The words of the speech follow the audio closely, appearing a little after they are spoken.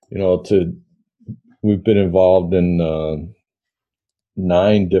to we've been involved in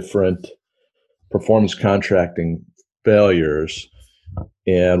 9 different performance contracting failures,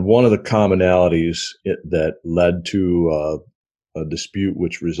 and one of the commonalities that led to a dispute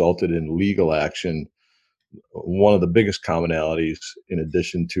which resulted in legal action, one of the biggest commonalities, in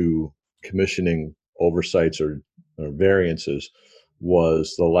addition to commissioning oversights or variances,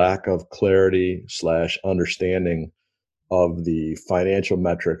 was the lack of clarity slash understanding of the financial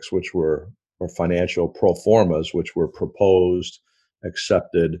metrics, which were, or financial pro formas, which were proposed,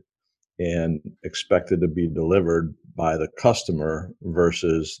 accepted, and expected to be delivered by the customer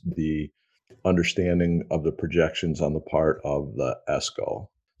versus the understanding of the projections on the part of the ESCO.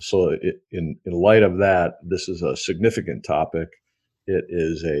 So in light of that, this is a significant topic. It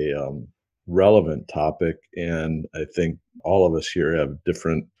is a relevant topic, and I think all of us here have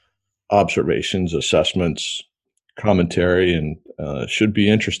different observations, assessments, commentary, and should be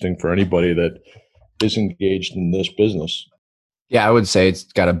interesting for anybody that is engaged in this business. Yeah, I would say it's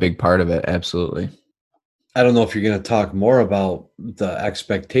got a big part of it. Absolutely. I don't know if you're going to talk more about the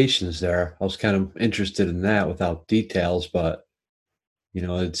expectations there. I was kind of interested in that without details, but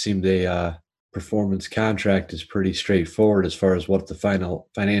it seemed a performance contract is pretty straightforward as far as what the final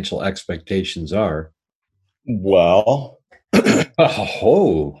financial expectations are. Well,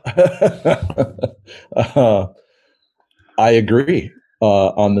 oh, I agree.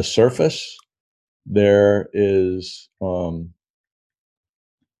 On the surface, there is,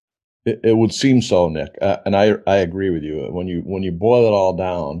 it would seem so, Nick, and I agree with you. When you boil it all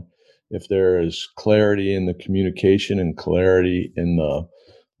down, if there is clarity in the communication and clarity in the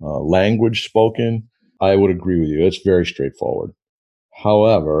language spoken, I would agree with you. It's very straightforward.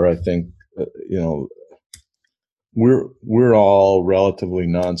 However, I think we're all relatively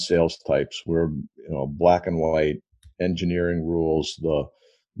non-sales types. We're black and white engineering rules,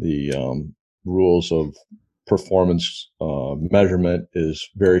 the rules of performance measurement is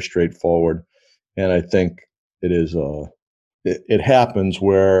very straightforward, and I think it happens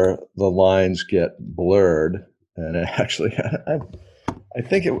where the lines get blurred. And actually, I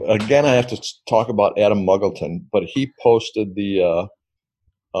think again I have to talk about Adam Muggleton, but he posted a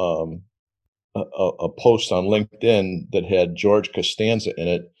post on LinkedIn that had George Costanza in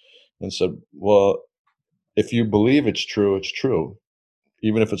it, and said, "Well, if you believe it's true,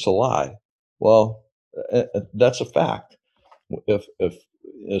 even if it's a lie." Well, that's a fact. If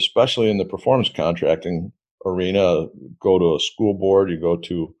especially in the performance contracting arena, go to a school board, you go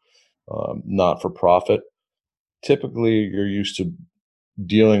to not for profit. Typically, you're used to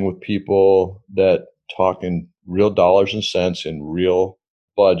dealing with people that talk in real dollars and cents in real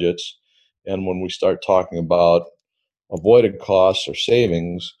budgets. And when we start talking about avoided costs or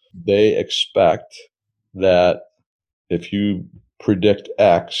savings, they expect that if you predict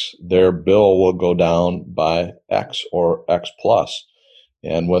X, their bill will go down by X or X plus.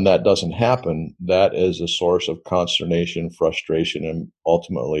 And when that doesn't happen, that is a source of consternation, frustration, and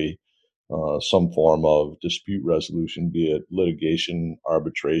ultimately some form of dispute resolution, be it litigation,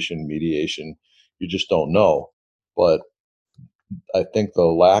 arbitration, mediation. You just don't know. But I think the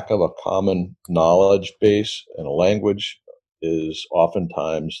lack of a common knowledge base and a language is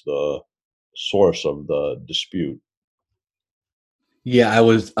oftentimes the source of the dispute. Yeah, I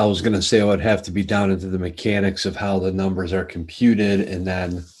was going to say I would have to be down into the mechanics of how the numbers are computed, and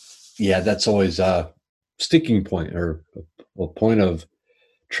then that's always a sticking point or a point of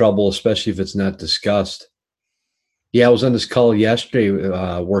trouble, especially if it's not discussed. Yeah, I was on this call yesterday,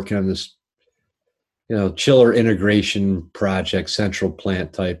 working on this chiller integration project, central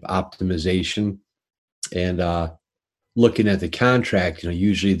plant type optimization, and looking at the contract.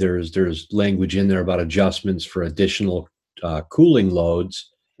 Usually there's language in there about adjustments for additional cooling loads.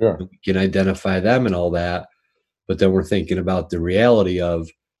 Sure. We can identify them and all that, but then we're thinking about the reality of,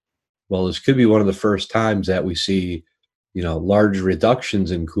 well, this could be one of the first times that we see large reductions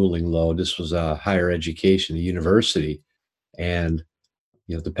in cooling load. This was a higher education, a university, and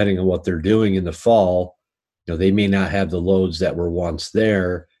depending on what they're doing in the fall, they may not have the loads that were once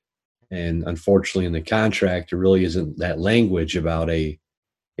there. And unfortunately, in the contract, there really isn't that language about a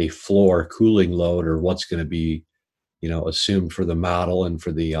floor cooling load or what's going to be assumed for the model and for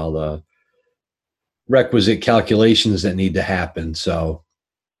all the requisite calculations that need to happen. So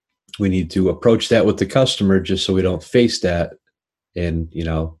we need to approach that with the customer just so we don't face that in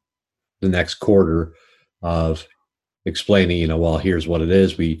the next quarter of explaining, well, here's what it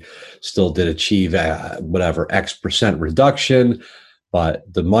is. We still did achieve whatever X% reduction,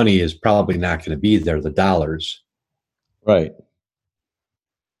 but the money is probably not going to be there, the dollars. Right.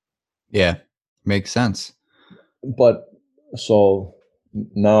 Yeah, makes sense. But so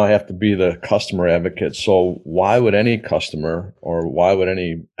now I have to be the customer advocate. So why would any customer or why would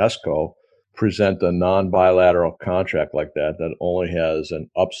any ESCO present a non-bilateral contract like that only has an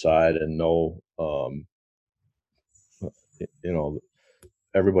upside and no,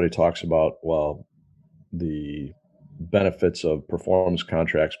 everybody talks about, well, the benefits of performance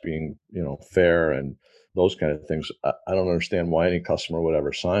contracts being, fair and those kind of things. I don't understand why any customer would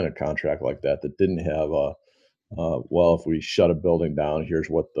ever sign a contract like that didn't have well, if we shut a building down, here's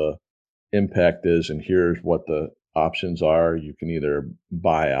what the impact is, and here's what the options are. You can either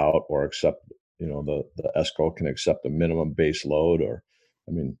buy out or accept, the ESCO can accept a minimum base load, or,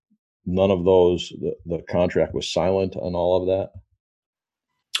 I mean, none of those, the contract was silent on all of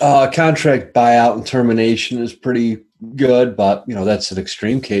that. Contract buyout and termination is pretty good, but that's an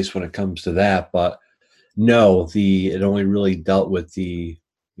extreme case when it comes to that. But no, it only really dealt with the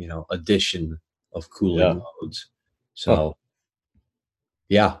addition of cooling loads. So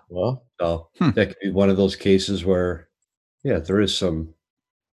yeah, well, so that could be one of those cases where there is some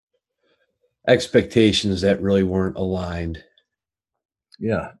expectations that really weren't aligned.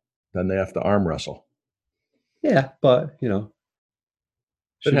 Yeah, then they have to arm wrestle. Yeah, but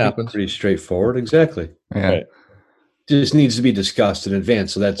It happens. Pretty straightforward. Exactly. Yeah. Right. Just needs to be discussed in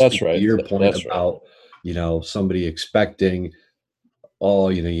advance. So that's right. Your point That's about somebody expecting,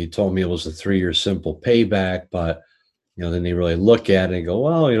 you told me it was a 3-year simple payback, but then they really look at it and go,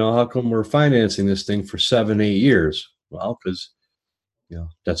 well, how come we're financing this thing for 7-8 years? Well, because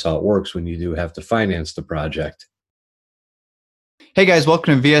that's how it works when you do have to finance the project. Hey guys,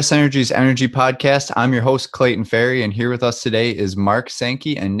 welcome to VS Energy's Energy Podcast. I'm your host, Clayton Ferry, and here with us today is Mark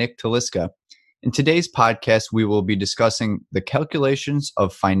Sankey and Nick Taliska. In today's podcast, we will be discussing the calculations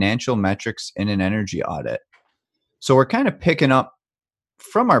of financial metrics in an energy audit. So we're kind of picking up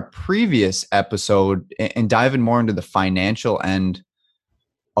from our previous episode and diving more into the financial end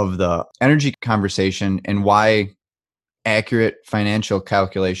of the energy conversation and why accurate financial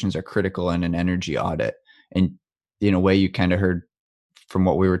calculations are critical in an energy audit. And in a way, you kind of heard from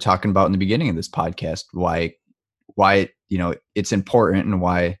what we were talking about in the beginning of this podcast, why it's important and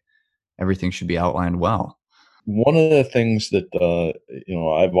why everything should be outlined well. One of the things that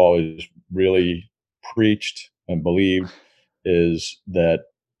I've always really preached and believed is that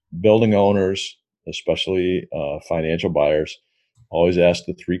building owners, especially financial buyers, always ask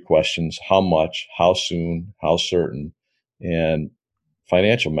the 3 questions: how much, how soon, how certain. And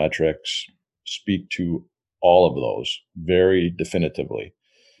financial metrics speak to all of those very definitively,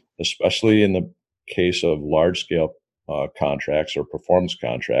 especially in the case of large scale contracts or performance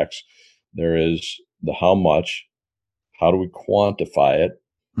contracts. There is the how much, how do we quantify it?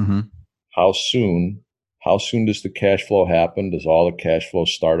 Mm-hmm. How soon does the cash flow happen? Does all the cash flow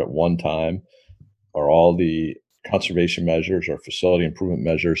start at one time? Are all the conservation measures or facility improvement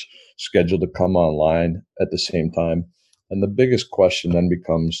measures scheduled to come online at the same time? And the biggest question then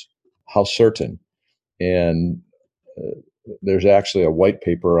becomes, how certain? And there's actually a white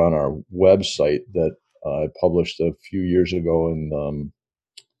paper on our website that I published a few years ago in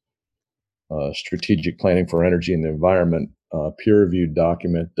Strategic Planning for Energy and the Environment, peer-reviewed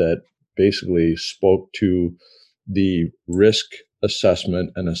document that basically spoke to the risk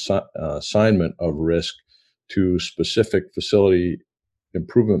assessment and assignment of risk to specific facility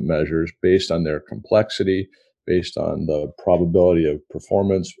improvement measures based on their complexity, based on the probability of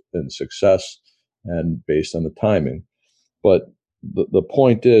performance and success, and based on the timing. But the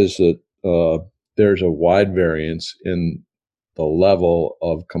point is that there's a wide variance in the level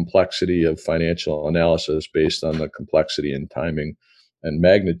of complexity of financial analysis based on the complexity and timing and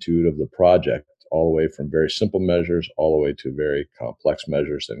magnitude of the project, all the way from very simple measures all the way to very complex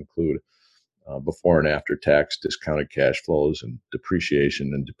measures that include before and after tax discounted cash flows and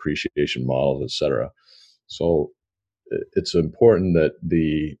depreciation models, et cetera. So it's important that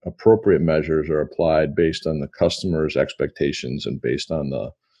the appropriate measures are applied based on the customer's expectations and based on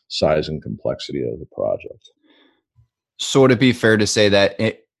the size and complexity of the project. So would it be fair to say that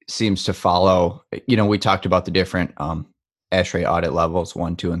it seems to follow, we talked about the different ASHRAE audit levels,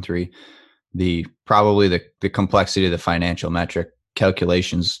 1, 2, and 3. The complexity of the financial metric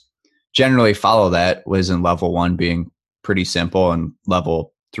calculations generally follow that, was in level 1 being pretty simple and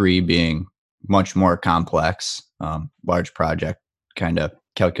level 3 being much more complex, large project kind of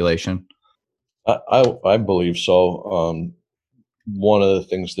calculation. I believe so. One of the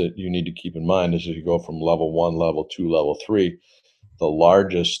things that you need to keep in mind is as you go from level 1, level 2, level 3, the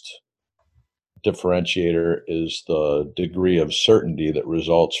largest differentiator is the degree of certainty that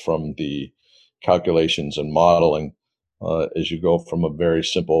results from the calculations and modeling as you go from a very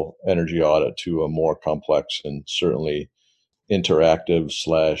simple energy audit to a more complex and certainly interactive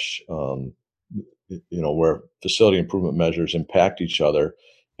slash, where facility improvement measures impact each other,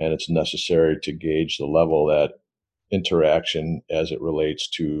 and it's necessary to gauge the level of that interaction as it relates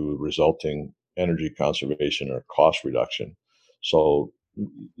to resulting energy conservation or cost reduction. So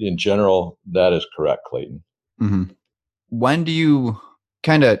in general, that is correct, Clayton. Mm-hmm. When do you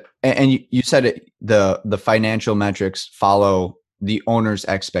kind of, and you said it, the financial metrics follow the owner's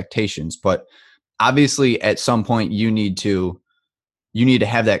expectations, but obviously at some point you need to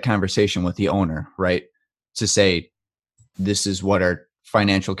have that conversation with the owner, right? To say, this is what our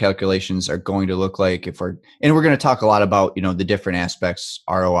financial calculations are going to look like and we're going to talk a lot about, the different aspects,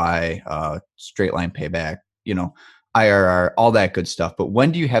 ROI, straight line payback, IRR, all that good stuff. But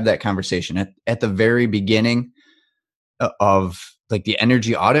when do you have that conversation? At the very beginning of like the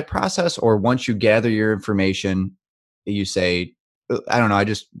energy audit process, or once you gather your information, you say, I don't know,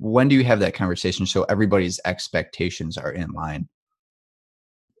 when do you have that conversation so everybody's expectations are in line?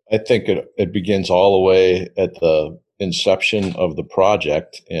 I think it begins all the way at the inception of the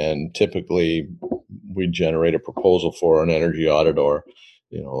project, and typically we generate a proposal for an energy audit or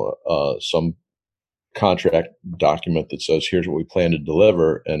some contract document that says here's what we plan to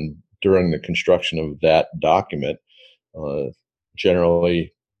deliver. And during the construction of that document,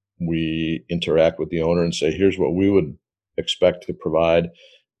 generally we interact with the owner and say, here's what we would expect to provide.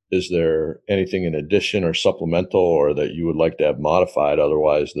 Is there anything in addition or supplemental or that you would like to have modified?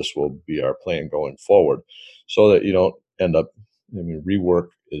 Otherwise, this will be our plan going forward, so that you don't end up, rework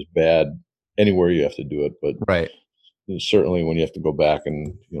is bad anywhere you have to do it, but right. Certainly when you have to go back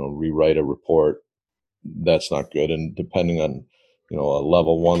and, rewrite a report, that's not good. And depending on, a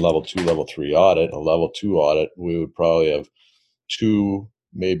level 1, level 2, level 3 audit, a level 2 audit, we would probably have 2,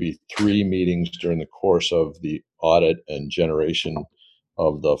 maybe 3 meetings during the course of the audit and generation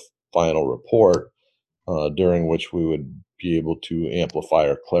of the final report, during which we would be able to amplify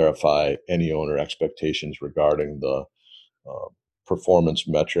or clarify any owner expectations regarding the performance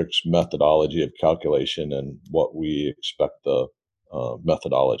metrics, methodology of calculation, and what we expect the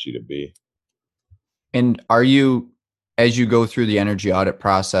methodology to be. And are you, as you go through the energy audit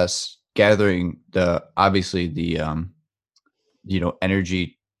process, gathering obviously the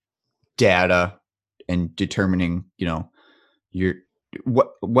energy data and determining,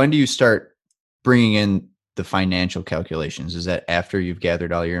 when do you start bringing in the financial calculations? Is that after you've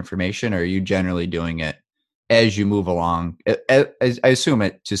gathered all your information, or are you generally doing it as you move along? I assume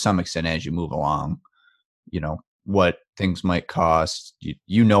it to some extent as you move along, what things might cost.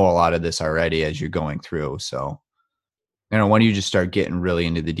 You know a lot of this already as you're going through. So, when do you just start getting really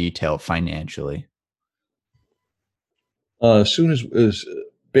into the detail financially? As soon as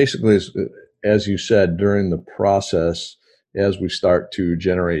basically, as you said, during the process, as we start to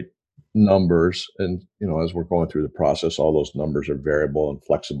generate numbers, and as we're going through the process, all those numbers are variable and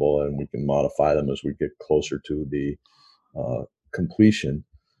flexible, and we can modify them as we get closer to the completion.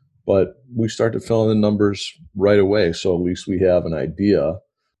 But we start to fill in the numbers right away, so at least we have an idea,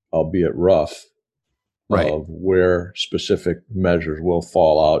 albeit rough, right, of where specific measures will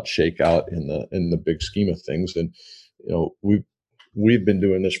fall out, shake out in the big scheme of things. And we've been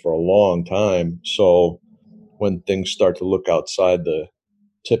doing this for a long time, so when things start to look outside the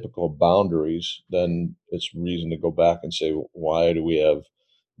typical boundaries, then it's reason to go back and say, why do we have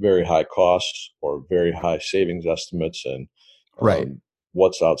very high costs or very high savings estimates, and right.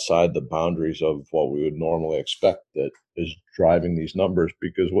 What's outside the boundaries of what we would normally expect that is driving these numbers?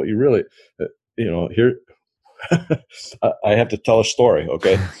 Because what you really, here, I have to tell a story.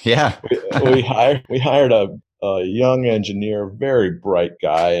 Okay. Yeah. we hired a young engineer, very bright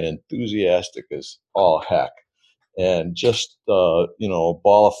guy, and enthusiastic as all heck, and just a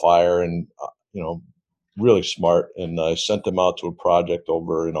ball of fire, and really smart. And I sent him out to a project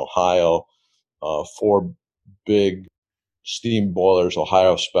over in Ohio, 4 big steam boilers,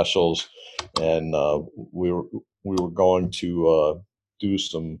 Ohio specials, and we were going to do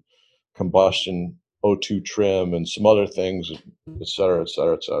some combustion O2 trim and some other things, et cetera, et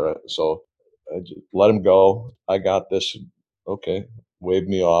cetera, et cetera. So I just let him go. I got this. Okay, waved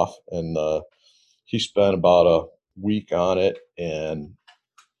me off, and he spent about a week on it and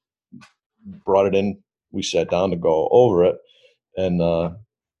brought it in. We sat down to go over it, and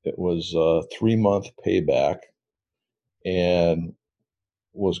it was a 3-month payback, and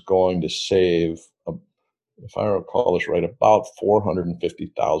was going to save, if I recall this right, about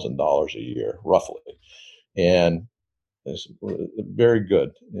 $450,000 a year, roughly. And it's very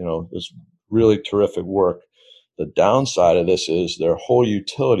good. It's really terrific work. The downside of this is their whole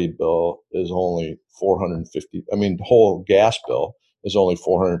utility bill is only the whole gas bill is only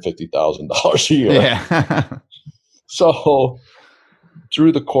 $450,000 a year. Yeah. So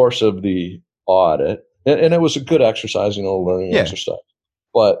through the course of the audit, and it was a good exercise, learning exercise,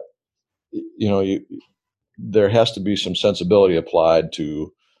 but there has to be some sensibility applied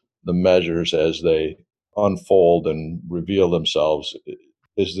to the measures as they unfold and reveal themselves.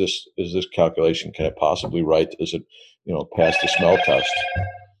 Is this calculation, can it possibly does it pass the smell test?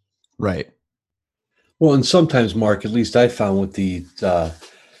 Right. Well, and sometimes, Mark, at least I found with the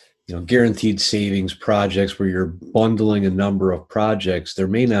guaranteed savings projects where you're bundling a number of projects, there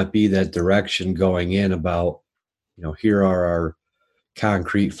may not be that direction going in about, here are our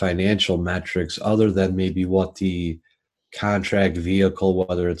concrete financial metrics other than maybe what the contract vehicle,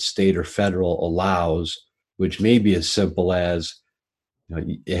 whether it's state or federal, allows, which may be as simple as,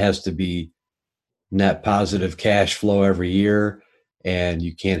 it has to be net positive cash flow every year, and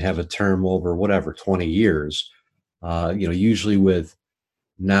you can't have a term over 20 years. Usually with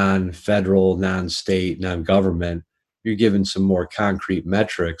non-federal, non-state, non-government, you're given some more concrete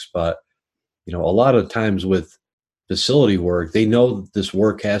metrics. But a lot of times with facility work, they know this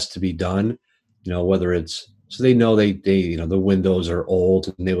work has to be done. Whether it's so they know they the windows are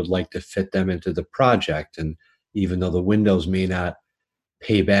old and they would like to fit them into the project, and even though the windows may not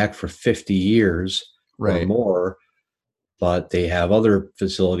pay back for 50 years or more, but they have other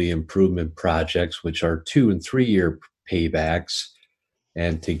facility improvement projects which are 2 and 3 year paybacks,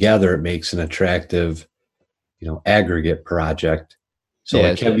 and together it makes an attractive aggregate project. So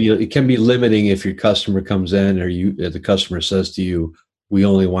it can be limiting if your customer comes in, or the customer says to you, we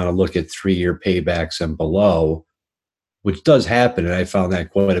only want to look at 3 year paybacks and below, which does happen, and I found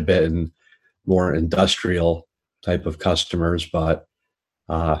that quite a bit in more industrial type of customers. But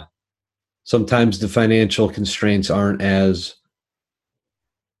sometimes the financial constraints aren't as,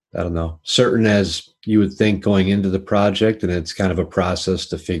 certain as you would think going into the project. And it's kind of a process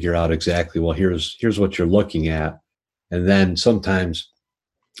to figure out exactly, well, here's what you're looking at. And then sometimes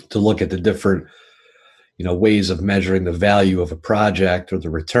to look at the different, ways of measuring the value of a project or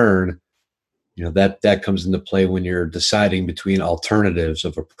the return, that comes into play when you're deciding between alternatives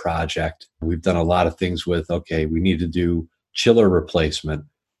of a project. We've done a lot of things with, okay, we need to do chiller replacement.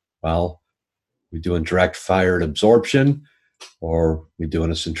 Well, we're doing direct fired absorption, or we're doing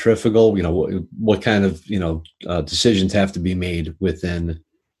a centrifugal. What kind of decisions have to be made within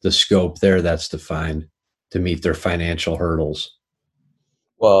the scope there that's defined to meet their financial hurdles.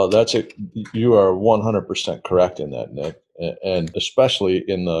 Well, you are 100% correct in that, Nick, and especially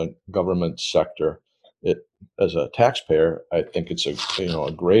in the government sector. As a taxpayer, I think it's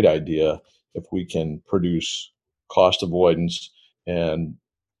a great idea if we can produce cost avoidance and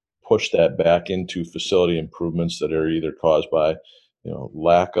push that back into facility improvements that are either caused by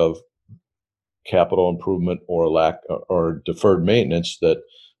lack of capital improvement or deferred maintenance that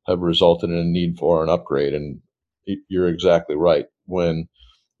have resulted in a need for an upgrade. And you're exactly right. When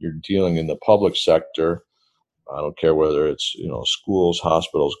you're dealing in the public sector, I don't care whether it's schools,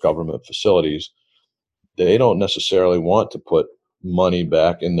 hospitals, government facilities, they don't necessarily want to put money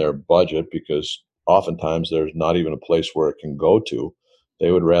back in their budget because oftentimes there's not even a place where it can go to.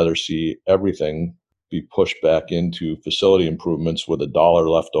 They would rather see everything be pushed back into facility improvements with $1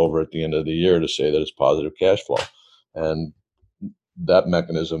 left over at the end of the year to say that it's positive cash flow. And that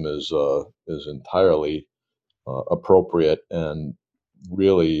mechanism is entirely appropriate and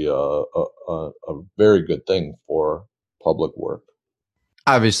really a very good thing for public work.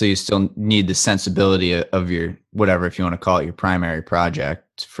 Obviously, you still need the sensibility of your, whatever, if you want to call it your primary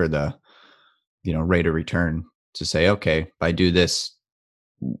project, for the, rate of return to say, okay, if I do this,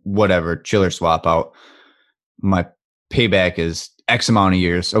 whatever, chiller swap out, my payback is X amount of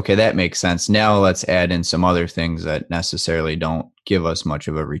years. Okay, that makes sense. Now let's add in some other things that necessarily don't give us much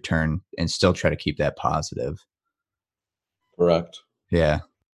of a return and still try to keep that positive. Correct. Yeah.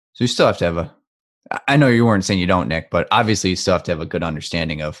 So you still have to have I know you weren't saying you don't, Nick, but obviously you still have to have a good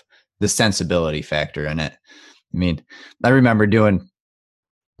understanding of the sensibility factor in it. I mean, I remember doing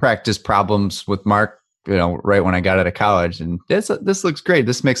practice problems with Mark, right when I got out of college, and this looks great.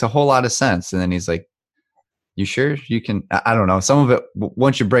 This makes a whole lot of sense. And then he's like, you sure you can? I don't know. Some of it,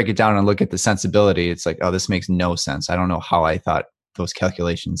 once you break it down and look at the sensibility, it's like, oh, this makes no sense. I don't know how I thought those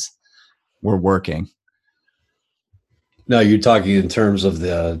calculations were working. No, you're talking in terms of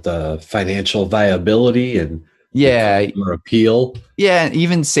the financial viability and or appeal. Yeah,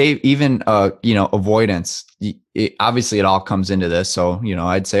 even avoidance. Obviously, it all comes into this. So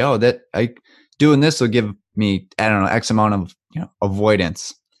I'd say, oh, that doing this will give me, I don't know, X amount of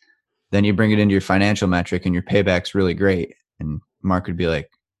avoidance. Then you bring it into your financial metric, and your payback's really great. And Mark would be like,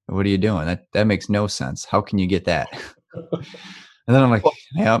 "What are you doing? That makes no sense. How can you get that?" And then I'm like,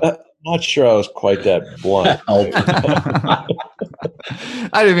 "Yeah." not sure I was quite that blunt.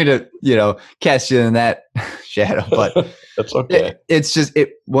 I didn't mean to, cast you in that shadow, but that's okay. It's just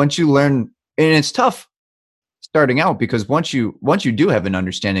once you learn, and it's tough starting out because once you do have an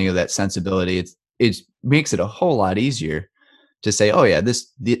understanding of that sensibility, it makes it a whole lot easier to say, oh yeah,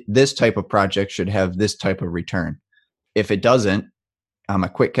 this type of project should have this type of return. If it doesn't, a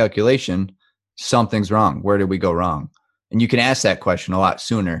quick calculation, something's wrong. Where did we go wrong? And you can ask that question a lot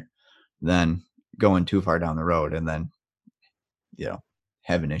sooner than going too far down the road and then,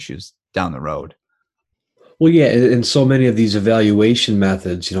 having issues down the road. Well, yeah, and so many of these evaluation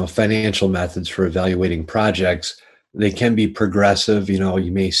methods, financial methods for evaluating projects, they can be progressive.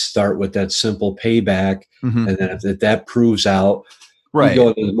 You may start with that simple payback, and then if that proves out, right, you go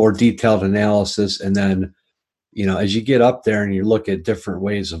into more detailed analysis, and then as you get up there and you look at different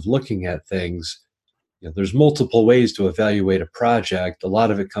ways of looking at things, there's multiple ways to evaluate a project. A lot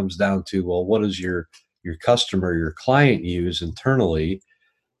of it comes down to, well, what does your customer, your client use internally,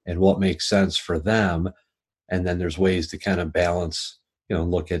 and what makes sense for them? And then there's ways to kind of balance,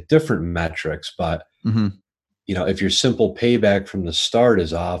 look at different metrics. But, if your simple payback from the start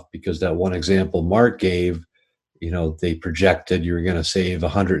is off, because that one example Mark gave, they projected you're going to save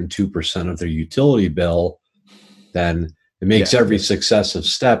 102% of their utility bill, then it makes every successive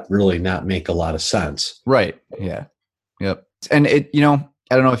step really not make a lot of sense. Right. Yeah. Yep. And I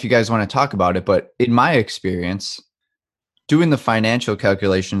don't know if you guys want to talk about it, but in my experience, doing the financial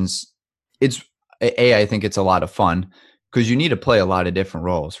calculations, I think it's a lot of fun because you need to play a lot of different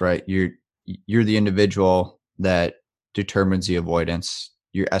roles, right? You're the individual that determines the avoidance.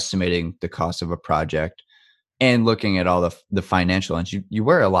 You're estimating the cost of a project and looking at all the financial ends. You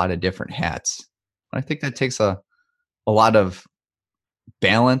wear a lot of different hats. I think that takes a lot of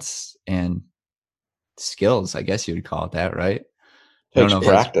balance and skills, I guess you would call it that, right? Takes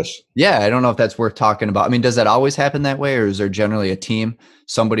practice. I don't know if that's worth talking about. I mean, does that always happen that way, or is there generally a team?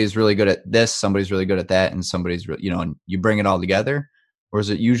 Somebody's really good at this, somebody's really good at that, and somebody's, and you bring it all together? Or is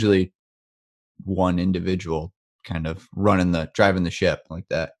it usually one individual kind of driving the ship like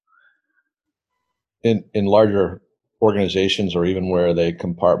that? In larger organizations, or even where they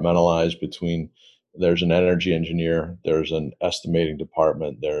compartmentalize between, there's an energy engineer, there's an estimating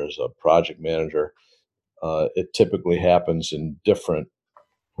department, there's a project manager. It typically happens in different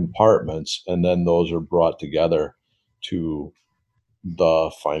compartments, and then those are brought together to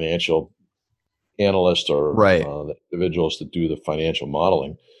the financial analyst or the individuals that do the financial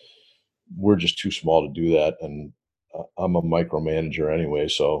modeling. We're just too small to do that, and I'm a micromanager anyway,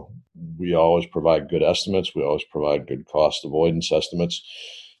 so we always provide good estimates. We always provide good cost avoidance estimates.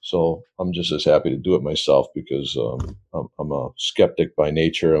 So I'm just as happy to do it myself because I'm a skeptic by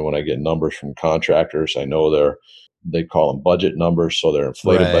nature. And when I get numbers from contractors, I know they call them budget numbers. So they're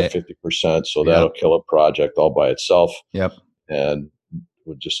inflated by 50%. So that'll kill a project all by itself. Yep. And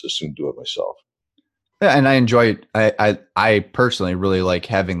would just as soon do it myself. Yeah, and I enjoy it. I personally really like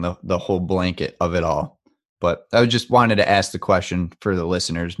having the whole blanket of it all. But I just wanted to ask the question for the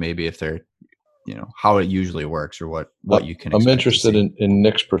listeners, maybe if they're, how it usually works or what you can expect. I'm interested in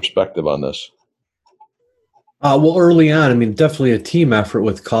Nick's perspective on this. Well, early on, I mean, definitely a team effort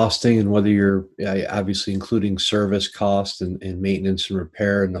with costing, and whether you're obviously including service costs and maintenance and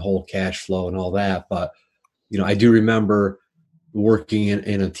repair and the whole cash flow and all that. But, I do remember working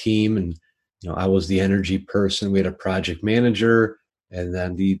in a team, and, I was the energy person. We had a project manager and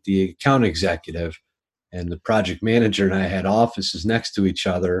then the account executive, and the project manager and I had offices next to each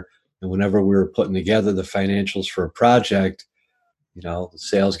other. And whenever we were putting together the financials for a project, the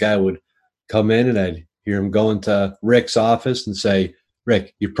sales guy would come in and I'd hear him go into Rick's office and say,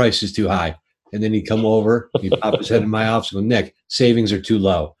 "Rick, your price is too high." And then he'd come over, he'd pop his head in my office and go, "Nick, savings are too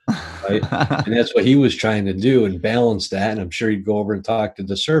low." Right? And that's what he was trying to do and balance that. And I'm sure he'd go over and talk to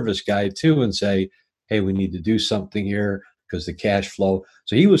the service guy too and say, "Hey, we need to do something here because the cash flow."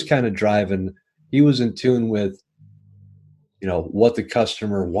 So he was kind of driving, he was in tune with, what the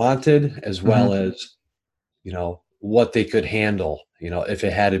customer wanted, as well as, what they could handle, if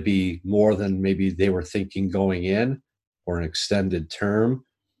it had to be more than maybe they were thinking going in or an extended term.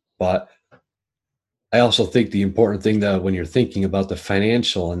 But I also think the important thing that when you're thinking about the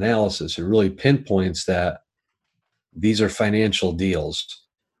financial analysis, it really pinpoints that these are financial deals.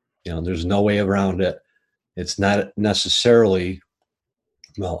 There's no way around it. It's not necessarily,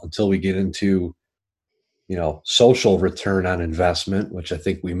 well, until we get into, social return on investment, which I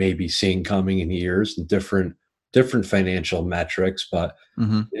think we may be seeing coming in years, and different financial metrics, but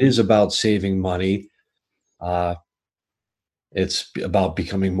it is about saving money. It's about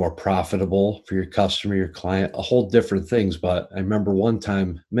becoming more profitable for your customer, your client, a whole different things. But I remember one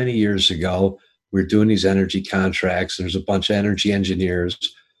time many years ago, we were doing these energy contracts. There's a bunch of energy engineers.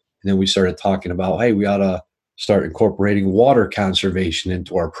 And then we started talking about, hey, we ought to start incorporating water conservation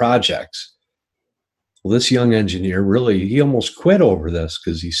into our projects. Well, this young engineer really, he almost quit over this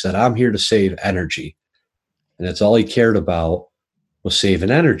because he said, I'm here to save energy. And that's all he cared about was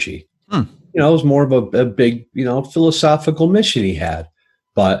saving energy. Hmm. It was more of a big, philosophical mission he had.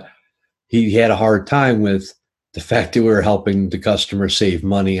 But he had a hard time with the fact that we were helping the customer save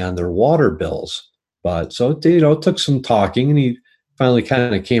money on their water bills. But so, it took some talking, and he finally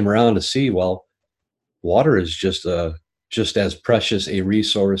kind of came around to see, well, water is just as precious a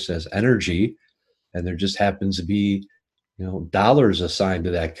resource as energy. And there just happens to be, dollars assigned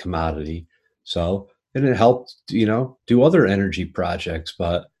to that commodity. So, and it helped, do other energy projects,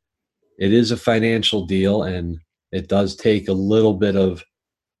 but it is a financial deal, and it does take a little bit of,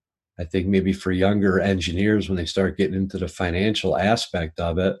 I think, maybe for younger engineers when they start getting into the financial aspect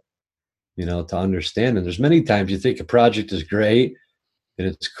of it, to understand. And there's many times you think a project is great and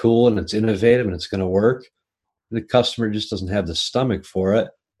it's cool and it's innovative and it's going to work. The customer just doesn't have the stomach for it,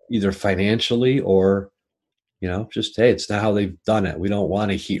 either financially or, just, hey, it's not how they've done it. We don't want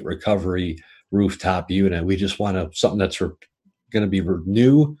a heat recovery rooftop unit. We just want something that's going to be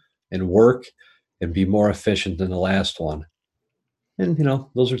new and work and be more efficient than the last one. And,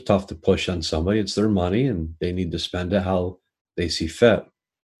 those are tough to push on somebody. It's their money and they need to spend it how they see fit.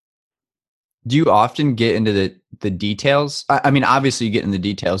 Do you often get into the details? I mean, obviously you get in the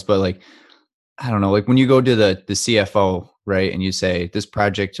details, but like, I don't know, like when you go to the CFO, right, and you say this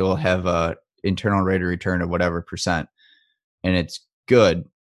project will have a internal rate of return of whatever percent, and it's good.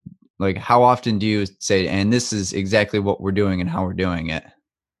 Like, how often do you say, and this is exactly what we're doing and how we're doing it?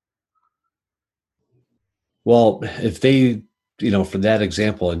 Well, if they, for that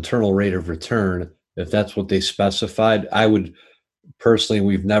example, internal rate of return, if that's what they specified, I would personally,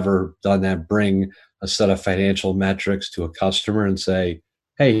 we've never done that, bring a set of financial metrics to a customer and say,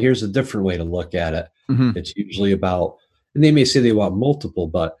 hey, here's a different way to look at it. Mm-hmm. It's usually about, and they may say they want multiple,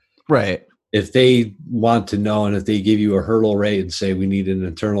 but right. If they want to know, and if they give you a hurdle rate and say we need an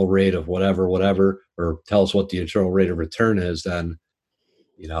internal rate of whatever, or tell us what the internal rate of return is, then,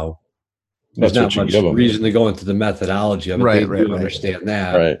 there's not much reason to go into the methodology of it. They do understand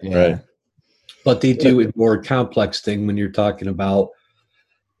that. Right. But they do a more complex thing when you're talking about,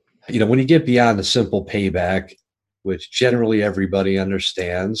 when you get beyond the simple payback, which generally everybody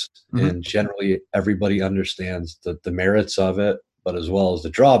understands, and generally everybody understands the merits of it, but as well as the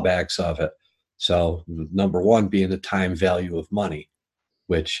drawbacks of it. So number one being the time value of money,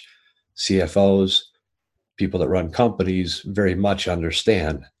 which CFOs, people that run companies, very much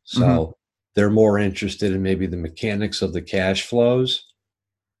understand. So they're more interested in maybe the mechanics of the cash flows,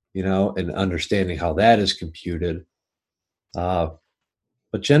 and understanding how that is computed. But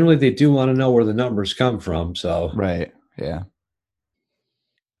generally they do want to know where the numbers come from. So right. Yeah.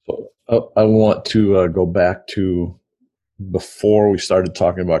 So I want to go back to before we started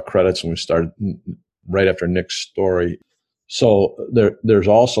talking about credits, and we started right after Nick's story. So there's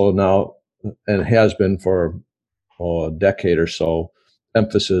also now, and has been for a decade or so,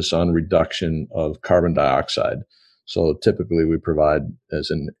 emphasis on reduction of carbon dioxide. So typically we provide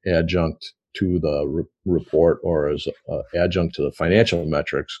as an adjunct to the report, or as an adjunct to the financial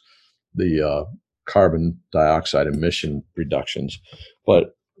metrics, the carbon dioxide emission reductions.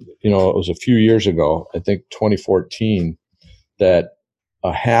 But, it was a few years ago, I think 2014, that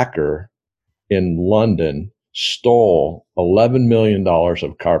a hacker in London stole $11 million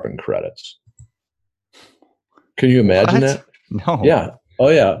of carbon credits. Can you imagine that? No. Yeah. Oh,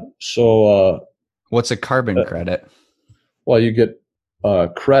 yeah. So, what's a carbon credit? Well, you get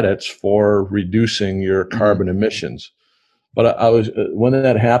credits for reducing your carbon emissions. But I was, when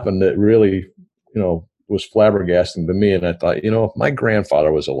that happened, it really, was flabbergasting to me. And I thought, if my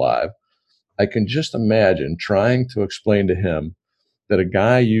grandfather was alive, I can just imagine trying to explain to him that a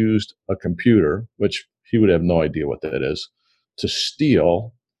guy used a computer, which he would have no idea what that is, to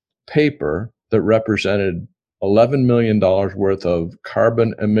steal paper that represented $11 million worth of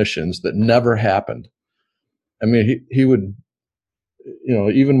carbon emissions that never happened. I mean, he would,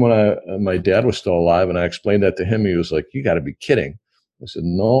 even when my dad was still alive and I explained that to him, he was like, you got to be kidding. I said,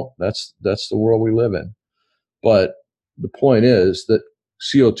 no, that's the world we live in. But the point is that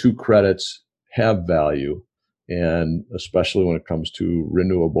CO2 credits have value, and especially when it comes to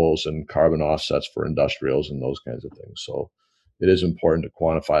renewables and carbon offsets for industrials and those kinds of things. So it is important to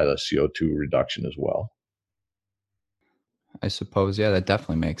quantify the CO2 reduction as well. I suppose, yeah, that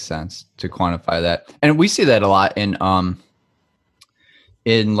definitely makes sense to quantify that. And we see that a lot in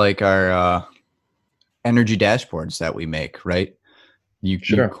in like our energy dashboards that we make, right? You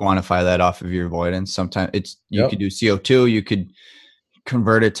quantify that off of your avoidance. Sometimes you could do CO2, you could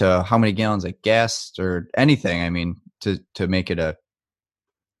convert it to how many gallons of gas or anything. I mean, to make it a,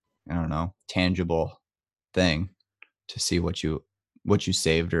 I don't know, tangible thing to see what you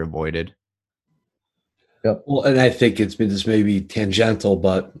saved or avoided. Yep. Well, and I think this may be tangential,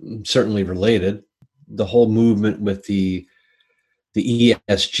 but certainly related. The whole movement with the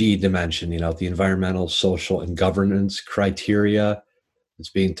ESG dimension, the environmental, social, and governance criteria, it's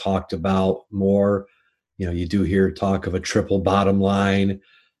being talked about more. You do hear talk of a triple bottom line,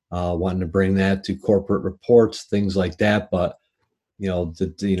 wanting to bring that to corporate reports, things like that. But we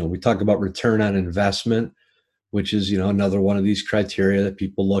talk about return on investment, which is another one of these criteria that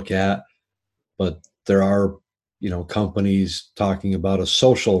people look at. But there are companies talking about a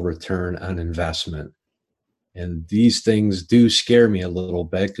social return on investment, and these things do scare me a little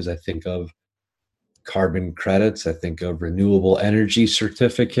bit because I think of carbon credits, I think of renewable energy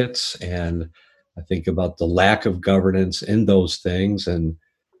certificates, and I think about the lack of governance in those things. And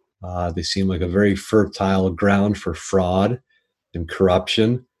they seem like a very fertile ground for fraud and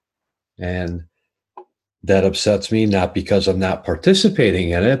corruption. And that upsets me, not because I'm not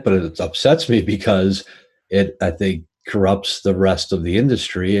participating in it, but it upsets me because it, I think, corrupts the rest of the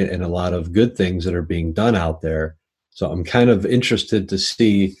industry and a lot of good things that are being done out there. So I'm kind of interested to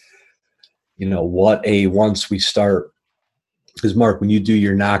see, once we start, because Mark, when you do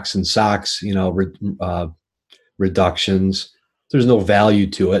your NOx and SOx, reductions, there's no value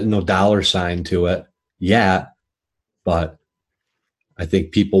to it, no dollar sign to it yet, but I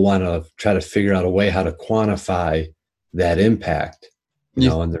think people want to try to figure out a way how to quantify that impact,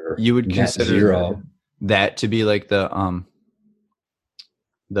 and they're you would net consider zero. That to be like the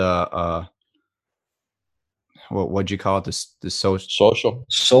what'd you call it? The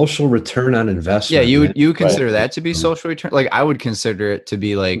social return on investment. Yeah, you would consider that to be social return. Like I would consider it to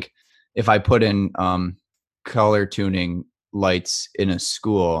be like if I put in color tuning lights in a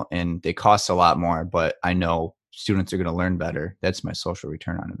school and they cost a lot more, but I know students are going to learn better. That's my social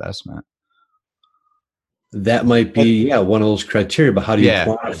return on investment. That might be one of those criteria, but how do you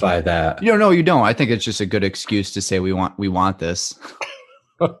quantify that? No, you don't. I think it's just a good excuse to say we want this.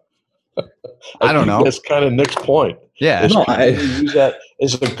 I don't know. That's kind of Nick's point. Yeah. I use that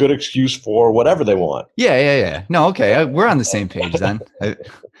as a good excuse for whatever they want. Yeah. No, okay. We're on the same page then.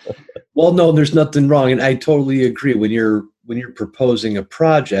 Well, no, there's nothing wrong. And I totally agree. When you're proposing a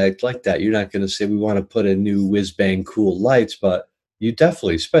project like that, you're not going to say we want to put in new whiz bang cool lights, but you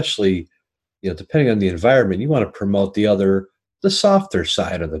definitely, especially, depending on the environment, you want to promote the softer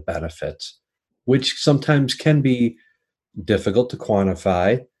side of the benefits, which sometimes can be difficult to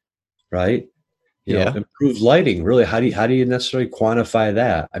quantify, right? Improved lighting, really, how do you necessarily quantify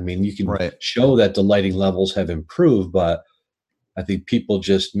that? I mean, you can show that the lighting levels have improved, but I think people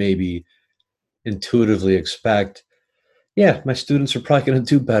just maybe intuitively expect, my students are probably going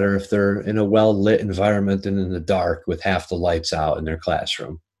to do better if they're in a well-lit environment than in the dark with half the lights out in their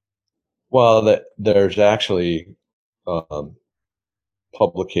classroom. Well, there's actually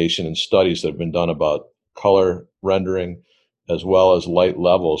publication and studies that have been done about color rendering as well as light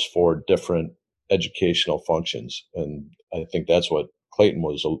levels for different educational functions, and I think that's what Clayton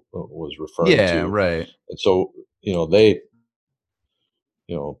was referring to. Yeah, right. And so they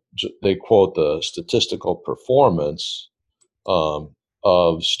quote the statistical performance of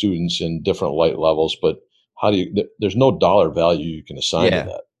students in different light levels, but there's no dollar value you can assign to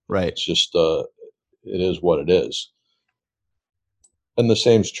that. Right. It's just it is what it is. And the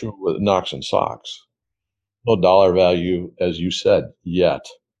same is true with NOx and SOx. No dollar value, as you said, yet.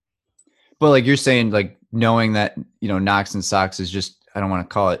 But like you're saying, like knowing that, NOx and SOx is just, I don't want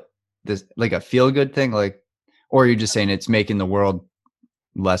to call it this like a feel good thing, like, or you're just saying it's making the world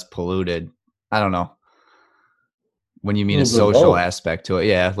less polluted. I don't know. When you mean a social aspect to it.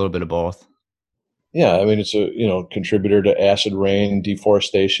 Yeah, a little bit of both. Yeah. I mean, it's a, contributor to acid rain,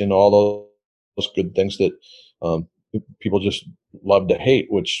 deforestation, all those good things that people just love to hate,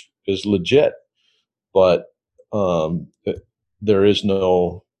 which is legit. But there is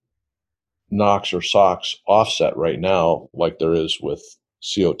no NOx or SOx offset right now like there is with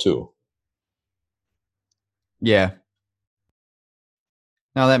CO2. Yeah.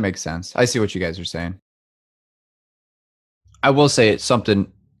 No, that makes sense. I see what you guys are saying. I will say it's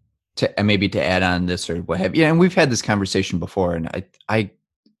something to maybe to add on this or what have you. And we've had this conversation before, and I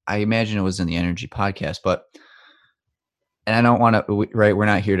imagine it was in the energy podcast, but, and I don't want to, right.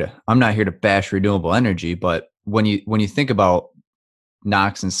 I'm not here to bash renewable energy, but when you think about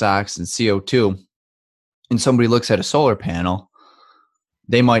NOx and SOx and CO2 and somebody looks at a solar panel,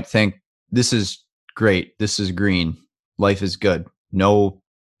 they might think this is great, this is green, life is good, no,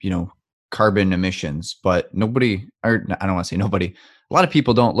 carbon emissions. But nobody, or I don't want to say nobody, a lot of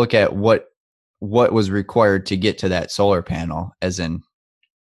people don't look at what was required to get to that solar panel, as in,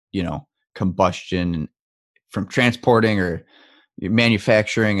 combustion from transporting or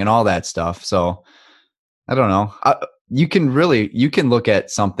manufacturing and all that stuff. So I don't know. You can look at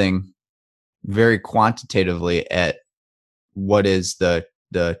something very quantitatively at what is the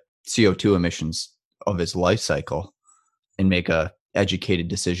CO2 emissions of its life cycle and make a educated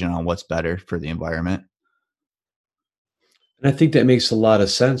decision on what's better for the environment. And I think that makes a lot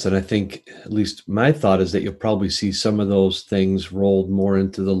of sense. And I think, at least my thought is that you'll probably see some of those things rolled more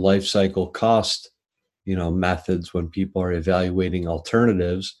into the life cycle cost, methods when people are evaluating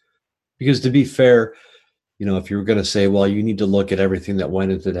alternatives. Because to be fair, if you were going to say, well, you need to look at everything that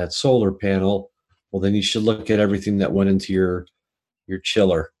went into that solar panel, well, then you should look at everything that went into your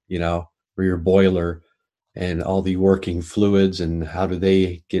chiller, or your boiler, and all the working fluids and how do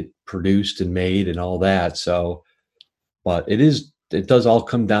they get produced and made and all that. So, but it does all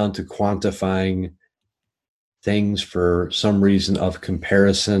come down to quantifying things for some reason of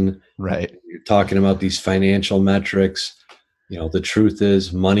comparison. Right. You're talking about these financial metrics. The truth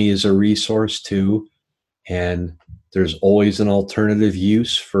is money is a resource too. And there's always an alternative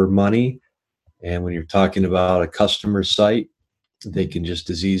use for money. And when you're talking about a customer site, they can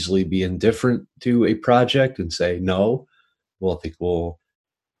just as easily be indifferent to a project and say, no, well, I think we'll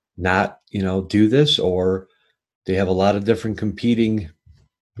not, do this, or they have a lot of different competing,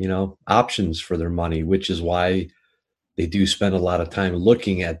 options for their money, which is why they do spend a lot of time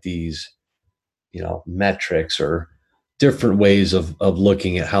looking at these, metrics or different ways of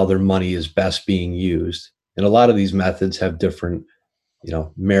looking at how their money is best being used. And a lot of these methods have different,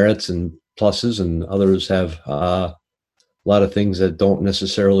 merits and pluses, and others have a lot of things that don't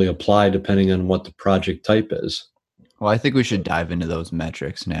necessarily apply depending on what the project type is. Well, I think we should dive into those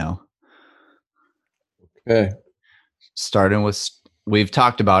metrics now. Okay. Starting with, we've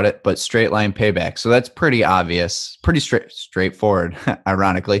talked about it, but straight line payback. So that's pretty obvious, pretty straightforward,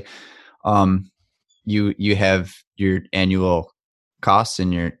 ironically. You have your annual costs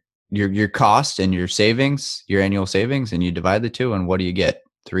and your cost and your savings, your annual savings, and you divide the two, and what do you get?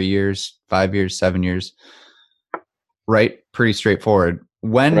 3 years, 5 years, 7 years, right? Pretty straightforward.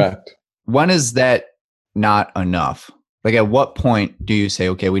 Correct. When is that not enough? Like, at what point do you say,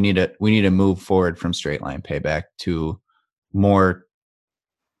 okay, we need to move forward from straight line payback to more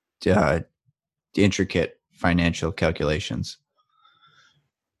intricate financial calculations?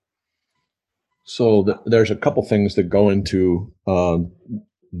 So there's a couple things that go into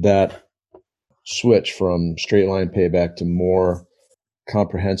that switch from straight line payback to more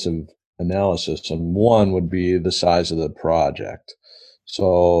comprehensive analysis. And one would be the size of the project.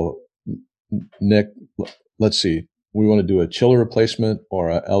 So, Nick, let's see. We want to do a chiller replacement or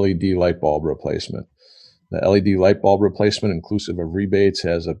a LED light bulb replacement. The LED light bulb replacement, inclusive of rebates,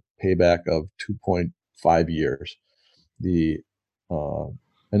 has a payback of 2.5 years.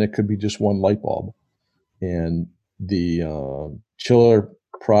 And it could be just one light bulb. And the chiller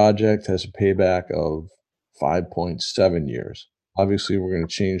project has a payback of 5.7 years. Obviously, we're going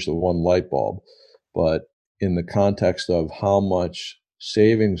to change the one light bulb, but in the context of how much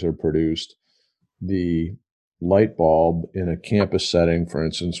savings are produced, the light bulb in a campus setting, for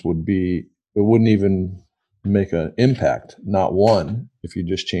instance, it wouldn't even make an impact, not one, if you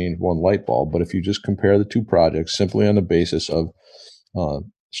just change one light bulb. But if you just compare the two projects simply on the basis of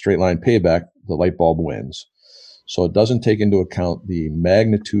straight line payback, the light bulb wins. So it doesn't take into account the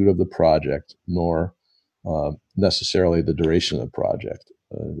magnitude of the project, nor necessarily the duration of the project.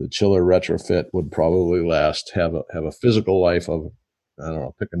 The chiller retrofit would probably have a physical life of, I don't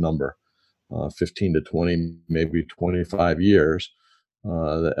know, pick a number, 15 to 20, maybe 25 years.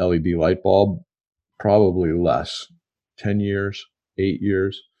 The LED light bulb, probably less, 10 years, 8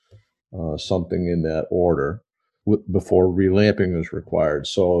 years, something in that order, before relamping is required.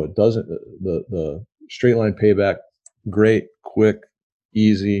 So it doesn't, the straight line payback, great, quick,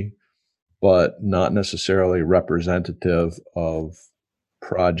 easy, but not necessarily representative of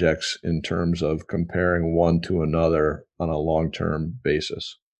projects in terms of comparing one to another on a long-term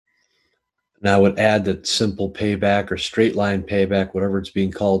basis. And I would add that simple payback or straight line payback, whatever it's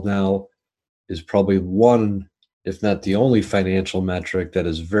being called now, is probably one, if not the only financial metric that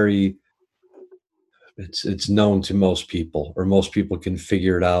is it's known to most people, or most people can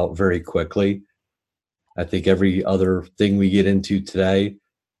figure it out very quickly. I think every other thing we get into today,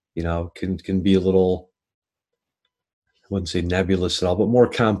 can be a little, I wouldn't say nebulous at all, but more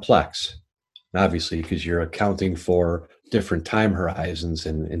complex. And obviously, because you're accounting for different time horizons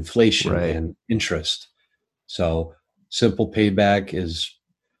and inflation Right. and interest. So simple payback is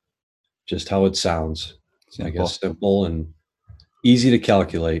just how it sounds. I guess simple and easy to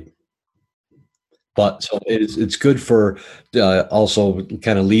calculate. But so it's good for also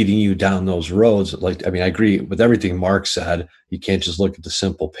kind of leading you down those roads. Like, I mean, I agree with everything Mark said. You can't just look at the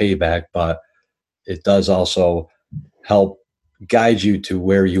simple payback, but it does also help guide you to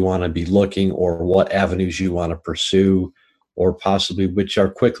where you want to be looking or what avenues you want to pursue, or possibly which are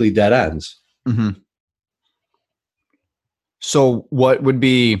quickly dead ends. Mm-hmm. So what would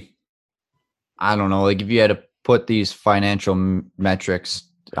be, I don't know, like if you had to put these financial metrics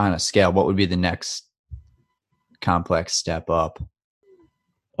on a scale, what would be the next complex step up?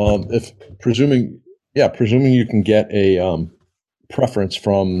 If presuming you can get a preference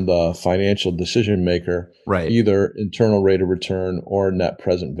from the financial decision maker, Right. either internal rate of return or net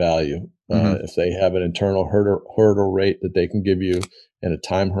present value. If they have an internal hurdle rate that they can give you and a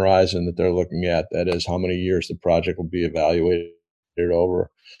time horizon that they're looking at, that is how many years the project will be evaluated over.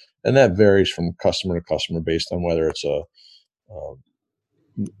 And that varies from customer to customer based on whether it's a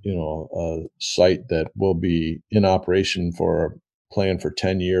site that will be in operation for plan for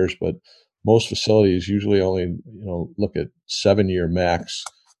 10 years, but most facilities usually only look at 7-year max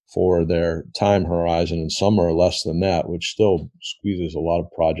for their time horizon, and some are less than that, which still squeezes a lot of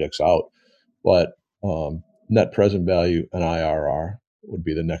projects out. But net present value and IRR would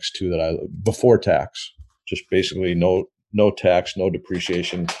be the next two that I before tax, just basically no tax, no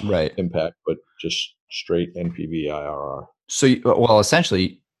depreciation Right. impact, but just straight NPV IRR. So, well,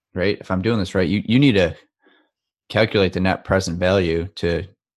 essentially, right, if I'm doing this right, you need to calculate the net present value to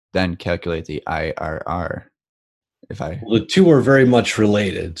then calculate the IRR. Well, the two are very much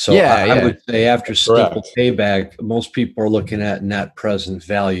related. So I would say after simple payback, most people are looking at net present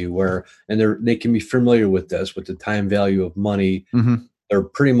value, and they can be familiar with this, with the time value of money. Mm-hmm. They're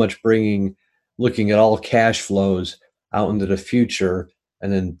pretty much looking at all cash flows out into the future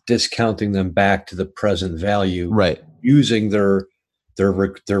and then discounting them back to the present value, right, using their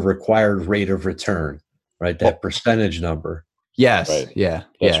required rate of return, right? That percentage number. Yes. Right. Yeah.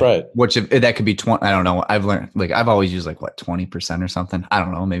 That's right. Which that could be 20. I don't know. I've learned, like, I've always used 20% or something. I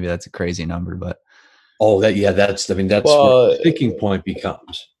don't know. Maybe that's a crazy number, but. That's where the sticking point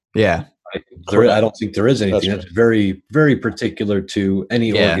becomes. Yeah. I don't think there is anything that's very, very particular to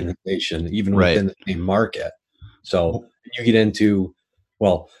any organization, even within the same market. So you get into,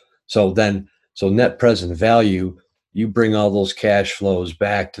 so net present value, you bring all those cash flows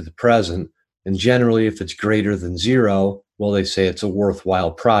back to the present. And generally, if it's greater than zero, well, they say it's a worthwhile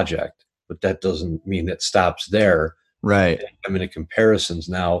project, but that doesn't mean it stops there. Right. I'm in comparisons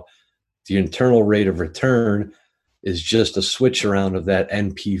now. The internal rate of return is just a switch around of that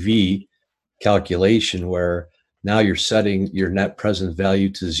NPV calculation, where now you're setting your net present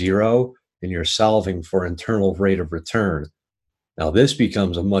value to zero and you're solving for internal rate of return. Now, this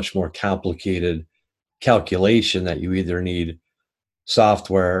becomes a much more complicated calculation that you either need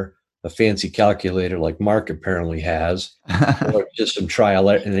software, a fancy calculator like Mark apparently has, or just some trial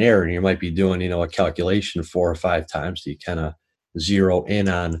and error. And you might be doing, a calculation 4 or 5 times to kind of zero in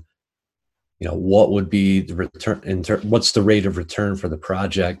on, what would be the return, what's the rate of return for the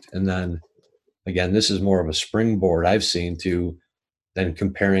project. And then again, this is more of a springboard I've seen to then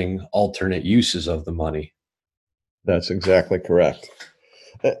comparing alternate uses of the money. That's exactly correct.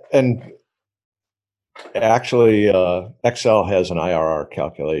 And actually, Excel has an IRR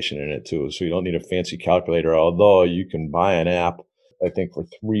calculation in it too, so you don't need a fancy calculator. Although you can buy an app, I think for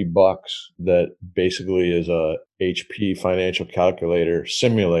 $3, that basically is a HP financial calculator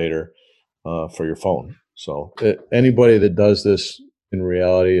simulator for your phone. So anybody that does this in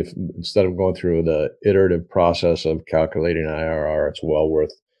reality, if instead of going through the iterative process of calculating IRR, it's well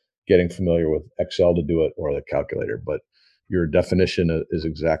worth getting familiar with Excel to do it, or the calculator. But your definition is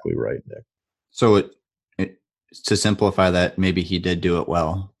exactly right, Nick. So to simplify that, maybe he did do it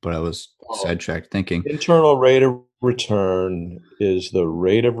well, but I was sidetracked thinking. Internal rate of return is the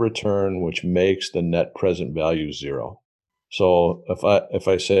rate of return which makes the net present value zero. So if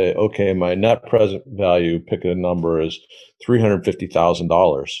I say, okay, my net present value, pick a number, is $350,000.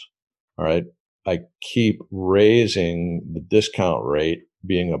 All right, I keep raising the discount rate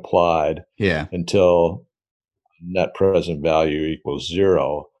being applied until net present value equals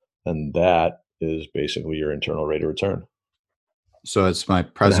zero, and that is basically your internal rate of return. So it's my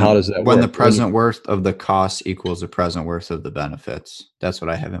present. And how does that work? The present worth of the cost equals the present worth of the benefits. That's what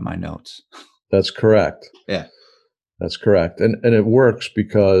I have in my notes. That's correct. Yeah. That's correct. And it works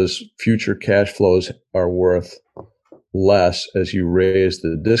because future cash flows are worth less as you raise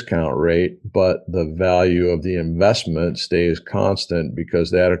the discount rate, but the value of the investment stays constant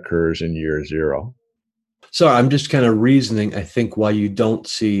because that occurs in year zero. So I'm just kind of reasoning, I think, why you don't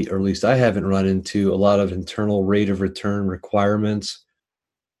see, or at least I haven't run into a lot of internal rate of return requirements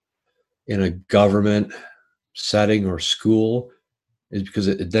in a government setting or school is because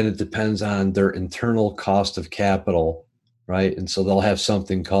then it depends on their internal cost of capital, right? And so they'll have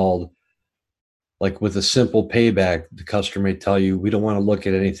something called, like with a simple payback, the customer may tell you, we don't want to look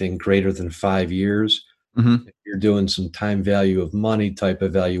at anything greater than 5 years. Mm-hmm. If you're doing some time value of money type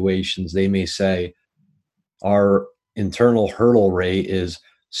evaluations, they may say our internal hurdle rate is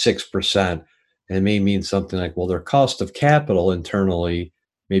 6%. And it may mean something like, well, their cost of capital internally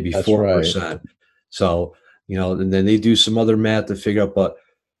may be 4%. Right. So, and then they do some other math to figure out, but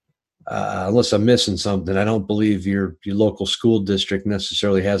unless I'm missing something, I don't believe your local school district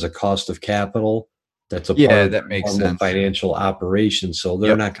necessarily has a cost of capital that's a part of that makes sense. Financial operation. So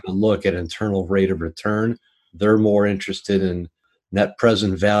they're not going to look at internal rate of return. They're more interested in net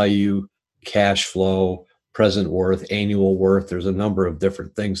present value, cash flow, present worth, annual worth. There's a number of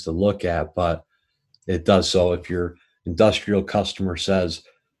different things to look at, but it does so if your industrial customer says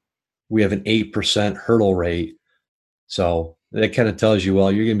we have an 8% hurdle rate. So that kind of tells you, well,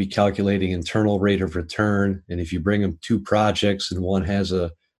 you're going to be calculating internal rate of return. And if you bring them 2 projects and one has an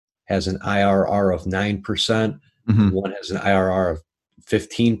IRR of 9%, and one has an IRR of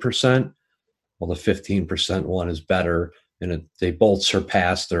 15%, well, the 15% one is better. And they both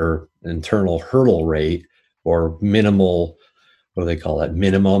surpass their internal hurdle rate or minimal, what do they call that?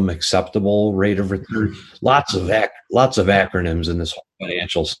 Minimum acceptable rate of return. Lots of acronyms in this whole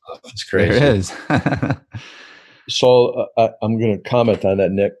financial stuff. It's crazy. There is. So I'm going to comment on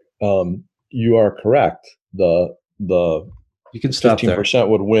that, Nick. You are correct. The you can stop 15% there.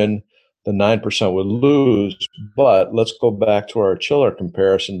 would win, the 9% would lose. But let's go back to our chiller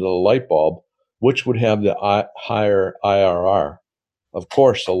comparison to the light bulb. Which would have the higher IRR? Of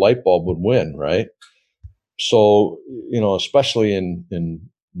course, the light bulb would win, right? So, especially in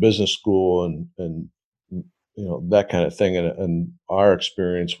business school and that kind of thing, and our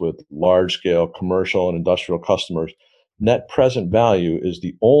experience with large scale commercial and industrial customers, net present value is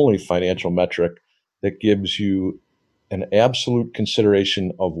the only financial metric that gives you an absolute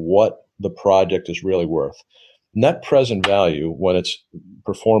consideration of what the project is really worth. Net present value, when it's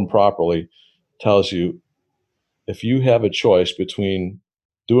performed properly, tells you if you have a choice between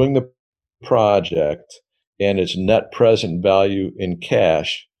doing the project and its net present value in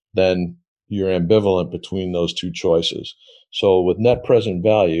cash, then you're ambivalent between those two choices. So with net present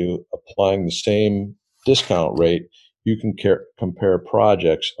value, applying the same discount rate, you can compare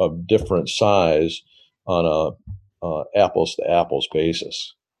projects of different size on a apples to apples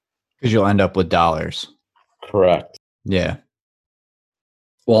basis. Because you'll end up with dollars. Correct. Yeah.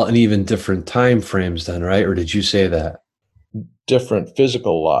 Well, and even different time frames then, right? Or did you say that? Different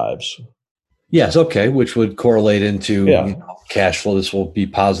physical lives. Yes, okay, which would correlate into cash flow. This will be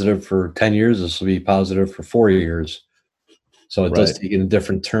positive for 10 years. This will be positive for 4 years. So it does take in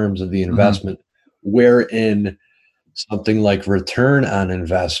different terms of the investment. Wherein something like return on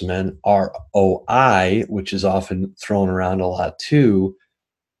investment, ROI, which is often thrown around a lot too,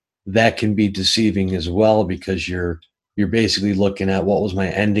 that can be deceiving as well because you're basically looking at what was my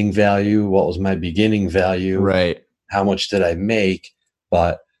ending value, what was my beginning value, right? How much did I make?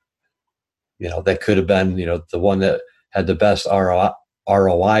 But that could have been, the one that had the best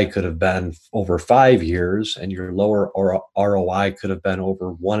ROI could have been over 5 years, and your lower ROI could have been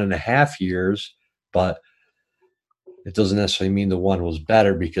over 1.5 years. But it doesn't necessarily mean the one was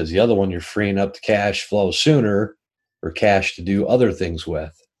better because the other one you're freeing up the cash flow sooner or cash to do other things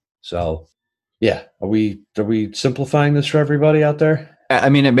with. So, yeah, are we simplifying this for everybody out there? I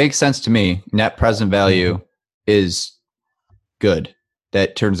mean, it makes sense to me. Net present value is good.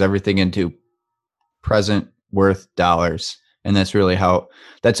 That turns everything into present worth dollars. And that's really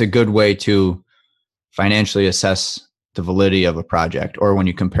that's a good way to financially assess the validity of a project or when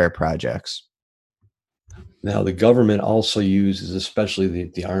you compare projects. Now, the government also uses, especially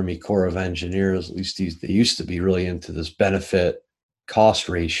the Army Corps of Engineers, at least they used to be really into this benefit cost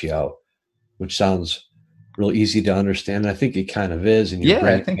ratio, which sounds real easy to understand. I think it kind of is. And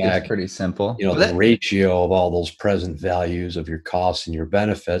I think it's pretty simple. The ratio of all those present values of your costs and your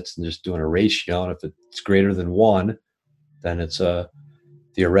benefits, and just doing a ratio. And if it's greater than 1, then it's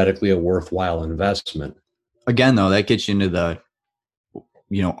theoretically a worthwhile investment. Again, though, that gets you into the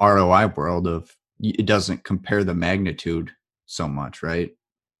ROI world of it doesn't compare the magnitude so much, right?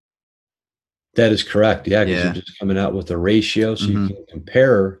 That is correct. Yeah, because you're just coming out with a ratio so you can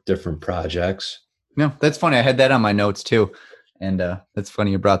compare different projects. No, that's funny. I had that on my notes too. And that's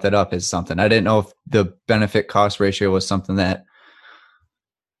funny you brought that up as something. I didn't know if the benefit cost ratio was something that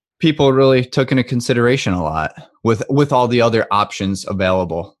people really took into consideration a lot with all the other options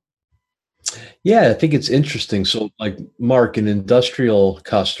available. Yeah, I think it's interesting. So, like, Mark, and industrial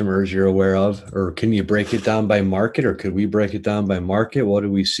customers you're aware of, or can you break it down by market, or could we break it down by market? What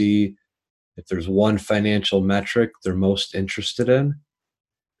do we see if there's one financial metric they're most interested in?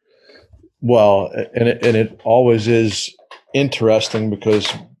 Well, and it always is interesting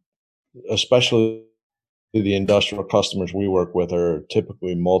because especially the industrial customers we work with are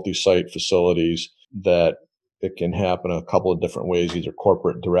typically multi-site facilities that it can happen a couple of different ways. Either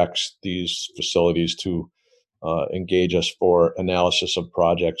corporate directs these facilities to engage us for analysis of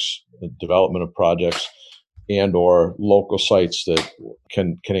projects, the development of projects, and or local sites that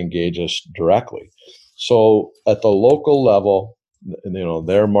can engage us directly. So at the local level,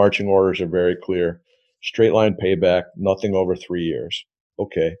 their marching orders are very clear. Straight line payback, nothing over 3 years.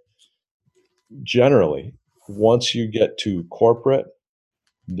 Okay. Generally, once you get to corporate,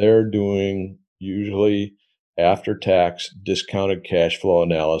 they're doing usually after tax discounted cash flow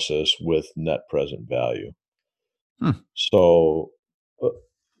analysis with net present value. So, uh,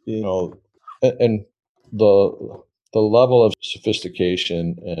 you know, and the level of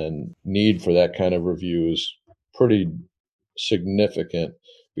sophistication and need for that kind of review is pretty significant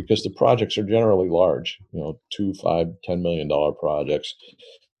because the projects are generally large, $2, $5, $10 million projects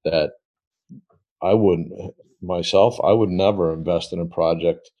that I wouldn't I would never invest in a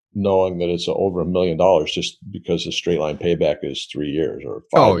project knowing that it's over $1 million just because the straight line payback is 3 years or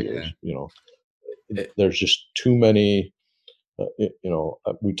 5 years. There's just too many.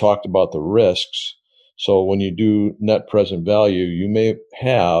 We talked about the risks. So when you do net present value, you may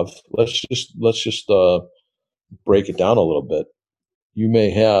have, let's just break it down a little bit. You may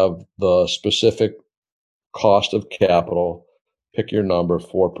have the specific cost of capital, pick your number,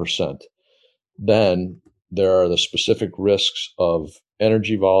 4%. Then there are the specific risks of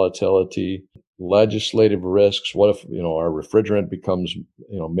energy volatility, legislative risks. What if, our refrigerant becomes,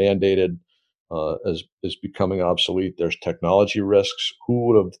 mandated, is becoming obsolete? There's technology risks. Who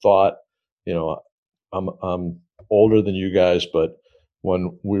would have thought, I'm older than you guys, but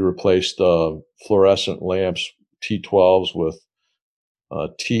when we replaced the fluorescent lamps T12s with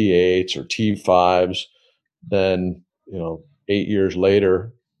T8s or T5s, then 8 years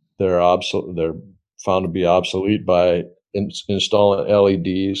later they're found to be obsolete by installing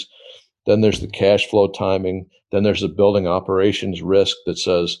LEDs. Then there's the cash flow timing. Then there's the building operations risk that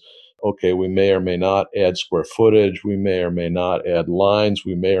says, okay, we may or may not add square footage. We may or may not add lines.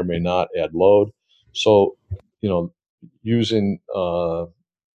 We may or may not add load. So, using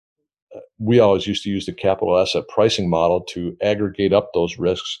we always used to use the capital asset pricing model to aggregate up those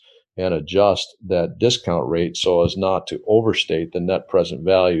risks and adjust that discount rate so as not to overstate the net present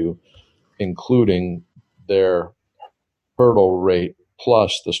value, including their hurdle rate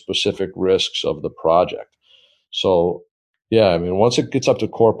plus the specific risks of the project. So, yeah, I mean, once it gets up to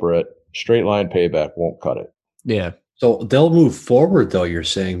corporate, straight line payback won't cut it. Yeah. So they'll move forward, though, you're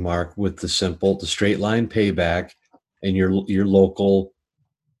saying, Mark, with the straight line payback, and your local,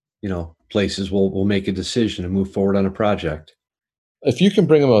 places will make a decision and move forward on a project. If you can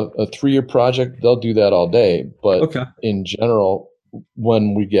bring them a 3-year project, they'll do that all day. But Okay. In general,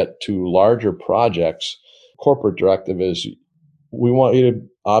 when we get to larger projects, corporate directive is we want you to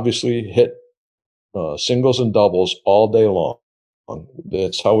obviously hit singles and doubles all day long.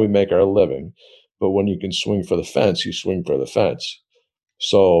 That's how we make our living. But when you can swing for the fence, you swing for the fence.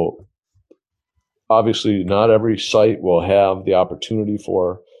 So obviously, not every site will have the opportunity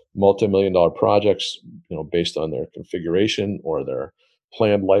for multi-million-dollar projects, based on their configuration or their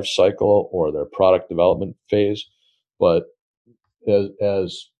planned life cycle or their product development phase. But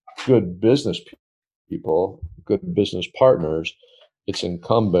as good business people, good business partners, it's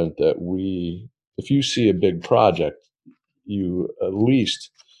incumbent that if you see a big project, you at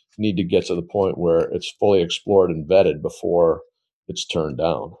least need to get to the point where it's fully explored and vetted before it's turned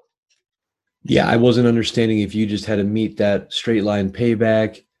down. Yeah, I wasn't understanding if you just had to meet that straight line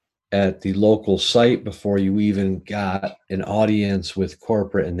payback at the local site before you even got an audience with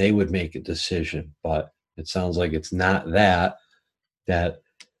corporate and they would make a decision. But it sounds like it's not that.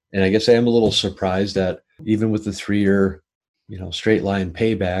 And I guess I am a little surprised that even with the 3-year, straight line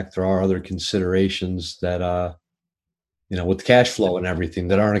payback, there are other considerations that, with cash flow and everything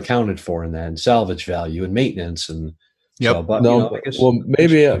that aren't accounted for in that, and salvage value and maintenance and. Yep. So, but No, I guess well,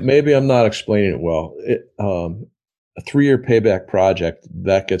 maybe I'm not explaining it well. A 3-year payback project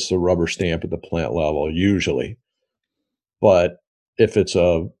that gets the rubber stamp at the plant level usually, but if it's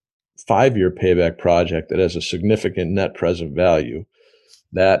a 5-year payback project that has a significant net present value,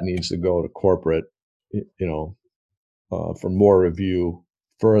 that needs to go to corporate, for more review,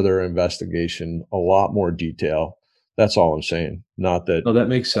 further investigation, a lot more detail. That's all I'm saying. Not that, No, that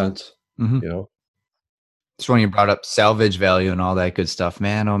makes sense. Mm-hmm. It's when you brought up salvage value and all that good stuff.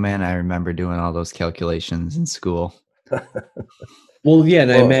 Man, oh man, I remember doing all those calculations in school. Well, yeah,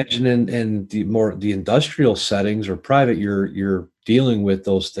 and I imagine in the industrial settings or private, you're dealing with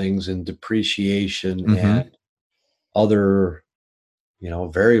those things in depreciation and other,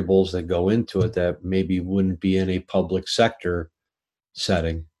 variables that go into it that maybe wouldn't be in a public sector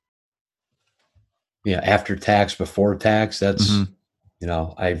setting. Yeah, after tax, before tax, that's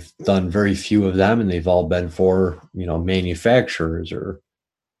I've done very few of them, and they've all been for manufacturers or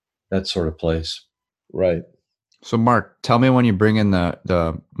that sort of place. Right. So, Mark, tell me when you bring in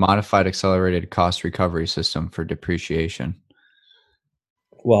the modified accelerated cost recovery system for depreciation.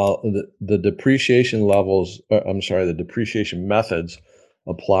 Well, the depreciation levels, the depreciation methods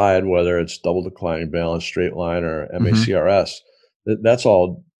applied, whether it's double declining balance, straight line, or MACRS, that's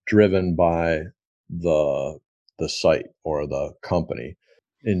all driven by the site or the company.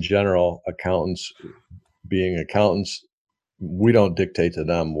 In general, accountants, being accountants, we don't dictate to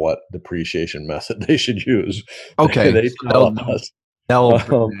them what depreciation method they should use. Okay. They tell us.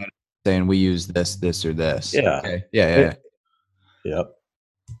 They'll saying we use this, or this. Yeah. Okay. Yeah. Yep.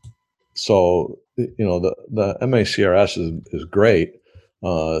 So, the MACRS is great,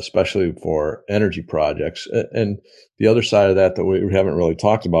 especially for energy projects. And the other side of that we haven't really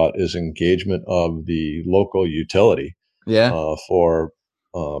talked about is engagement of the local utility. Yeah. For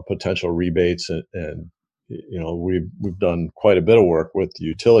potential rebates, and we've done quite a bit of work with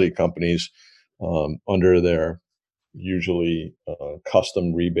utility companies under their usually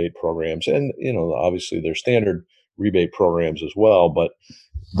custom rebate programs, and obviously their standard rebate programs as well. But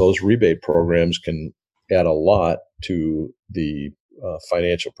those rebate programs can add a lot to the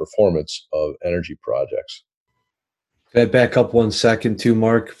financial performance of energy projects. Can I back up 1 second too,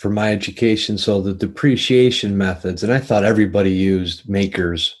 Mark, for my education? So the depreciation methods, and I thought everybody used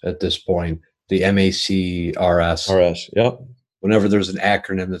MACRS at this point, the MACRS. RS, yep. Whenever there's an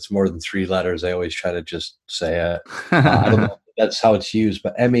acronym that's more than 3 letters, I always try to just say it. I don't know if that's how it's used,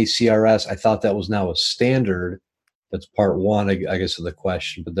 but MACRS, I thought that was now a standard. That's part one, I guess, of the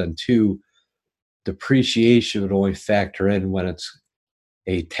question. But then 2, depreciation would only factor in when it's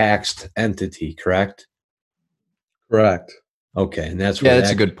a taxed entity, correct? Correct. Okay, and that's where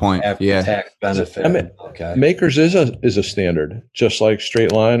that's a good point. Yeah, tax benefit. Okay, MACRS is a standard, just like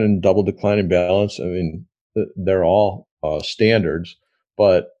straight line and double declining balance. I mean, they're all standards,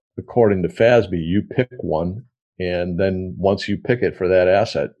 but according to FASB, you pick one, and then once you pick it for that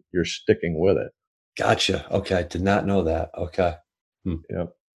asset, you're sticking with it. Gotcha. Okay, I did not know that. Okay. Yeah.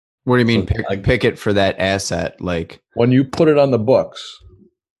 What do you mean pick it for that asset? Like when you put it on the books.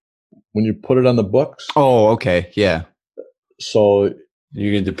 Oh, okay. Yeah. So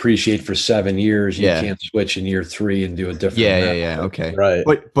you can depreciate for 7 years. You can't switch in year 3 and do a different. Yeah. Okay. Right.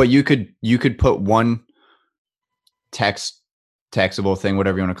 But you could put one taxable thing,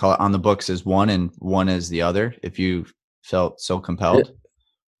 whatever you want to call it, on the books as one and one as the other, if you felt so compelled.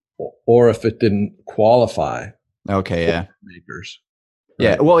 Or if it didn't qualify. Okay. Yeah. MACRS. Right?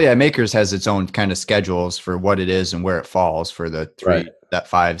 Yeah. Well, yeah. MACRS has its own kind of schedules for what it is and where it falls for the 3, that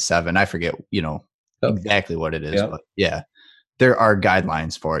 5, 7. I forget, exactly what it is, but yeah, there are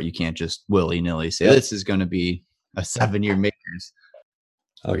guidelines for it. You can't just willy-nilly say this is going to be a 7-year MACRS.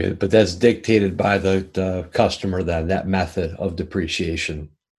 Okay, but that's dictated by the customer then, that method of depreciation.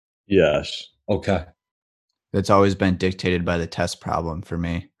 Yes. Okay. That's always been dictated by the test problem for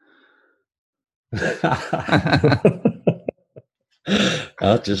me.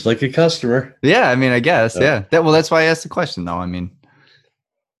 Just like a customer. Yeah, I mean, I guess. Yeah. That's why I asked the question, though. I mean,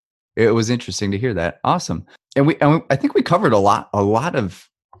 it was interesting to hear that. Awesome. And I think we covered a lot of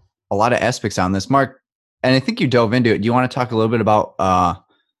aspects on this, Mark. And I think you dove into it. Do you want to talk a little bit about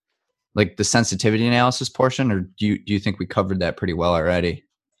like the sensitivity analysis portion, or do you think we covered that pretty well already?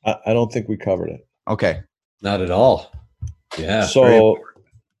 I don't think we covered it. Okay. Not at all. Yeah. So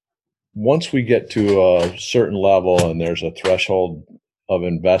once we get to a certain level and there's a threshold of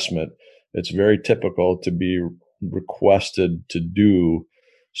investment, it's very typical to be requested to do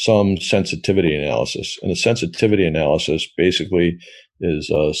some sensitivity analysis. And a sensitivity analysis basically is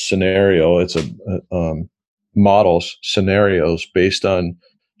a scenario. It's models scenarios based on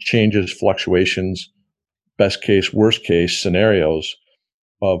changes, fluctuations, best case, worst case scenarios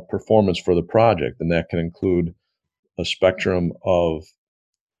of performance for the project. And that can include a spectrum of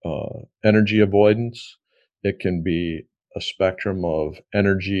energy avoidance. It can be a spectrum of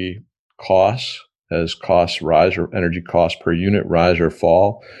energy costs, as costs rise or energy costs per unit rise or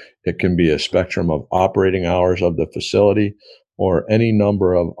fall. It can be a spectrum of operating hours of the facility or any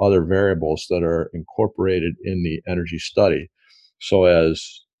number of other variables that are incorporated in the energy study. So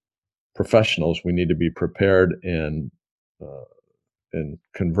as professionals, we need to be prepared and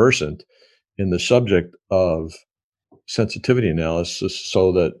conversant in the subject of sensitivity analysis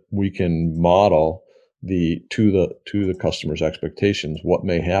so that we can model to the customer's expectations what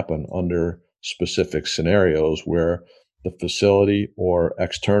may happen under specific scenarios where the facility or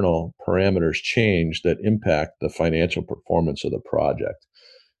external parameters change that impact the financial performance of the project.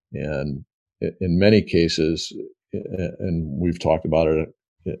 And in many cases, and we've talked about it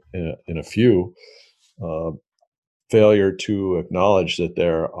in a few, failure to acknowledge that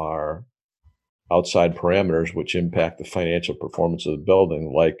there are outside parameters which impact the financial performance of the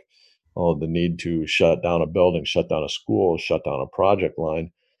building, like the need to shut down a building, shut down a school, shut down a product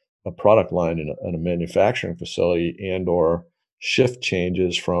line in a manufacturing facility, and or shift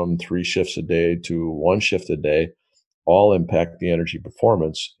changes from 3 shifts a day to 1 shift a day, all impact the energy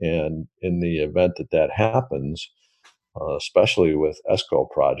performance. And in the event that happens, especially with ESCO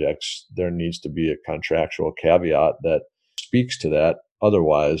projects, there needs to be a contractual caveat that speaks to that.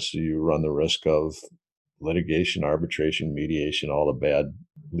 Otherwise, you run the risk of litigation, arbitration, mediation, all the bad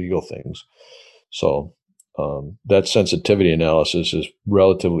legal things. So that sensitivity analysis is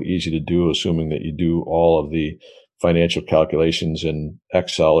relatively easy to do, assuming that you do all of the financial calculations in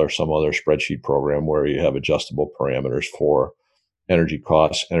Excel or some other spreadsheet program where you have adjustable parameters for energy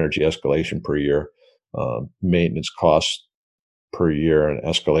costs, energy escalation per year, maintenance costs per year, and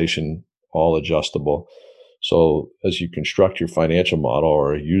escalation, all adjustable. So as you construct your financial model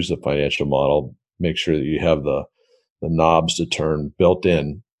or use the financial model, make sure that you have the knobs to turn built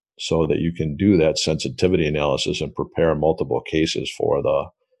in so that you can do that sensitivity analysis and prepare multiple cases for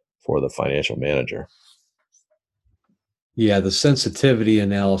the financial manager. Yeah, the sensitivity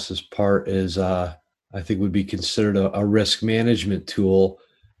analysis part is, I think, would be considered a risk management tool.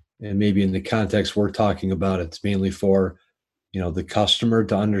 And maybe in the context we're talking about, it's mainly for, the customer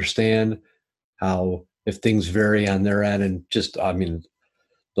to understand how, if things vary on their end, and just, the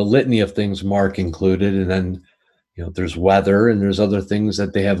litany of things Mark included. And then, there's weather and there's other things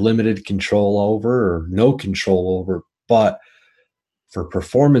that they have limited control over or no control over. But for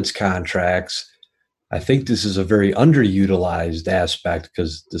performance contracts, I think this is a very underutilized aspect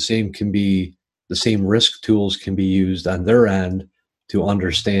because the same risk tools can be used on their end to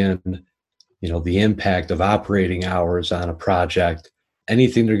understand, the impact of operating hours on a project,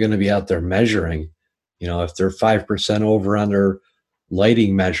 anything they're going to be out there measuring. If they're 5% over on their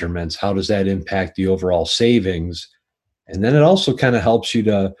lighting measurements, how does that impact the overall savings? And then it also kind of helps you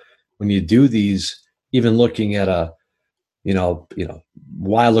to, when you do these, even looking at a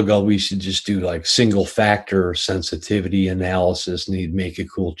while ago, we should just do like single factor sensitivity analysis and you'd make a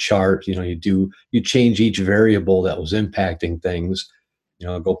cool chart. You change each variable that was impacting things,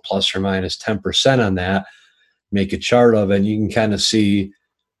 go plus or minus 10% on that, make a chart of it. And you can kind of see,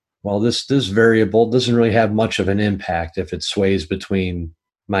 well, this variable doesn't really have much of an impact if it sways between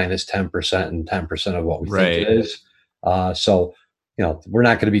minus 10% and 10% of what we think it is. So, we're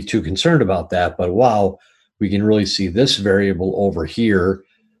not going to be too concerned about that, but wow, we can really see this variable over here,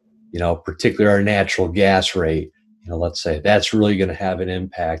 particularly our natural gas rate, let's say that's really going to have an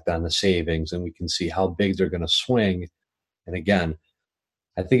impact on the savings, and we can see how big they're going to swing. And again,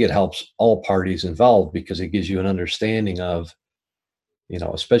 I think it helps all parties involved because it gives you an understanding of,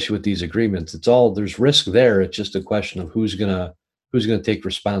 especially with these agreements, there's risk there. It's just a question of who's going to take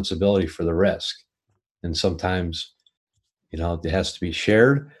responsibility for the risk. And sometimes, it has to be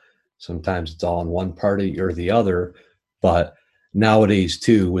shared. Sometimes it's all on one party or the other. But nowadays,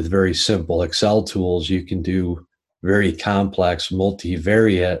 too, with very simple Excel tools, you can do very complex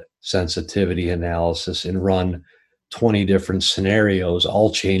multivariate sensitivity analysis and run 20 different scenarios,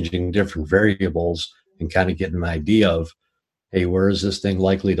 all changing different variables, and kind of get an idea of, hey, where is this thing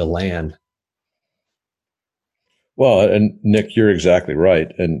likely to land? Well, and Nick, you're exactly right.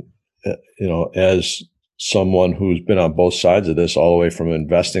 And, as someone who's been on both sides of this, all the way from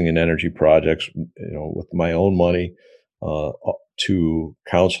investing in energy projects, with my own money, to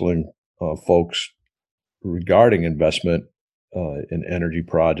counseling folks regarding investment in energy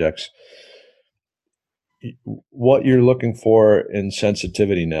projects, what you're looking for in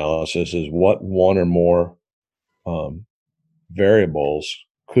sensitivity analysis is what one or more variables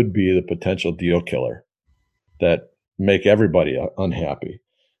could be the potential deal killer that make everybody unhappy.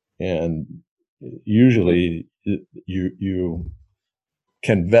 And usually you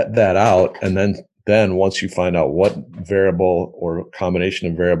can vet that out and then then once you find out what variable or combination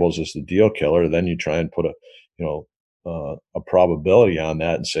of variables is the deal killer, then you try and put a probability on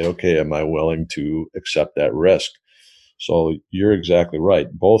that and say, okay, am I willing to accept that risk? So you're exactly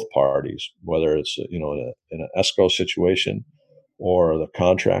right. Both parties, whether it's in an ESCO situation, or the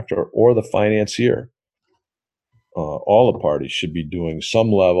contractor or the financier, all the parties should be doing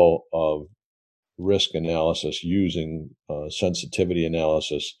some level of risk analysis using sensitivity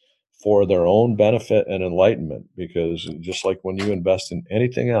analysis for their own benefit and enlightenment. Because just like when you invest in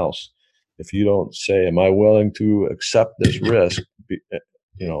anything else, if you don't say, am I willing to accept this risk,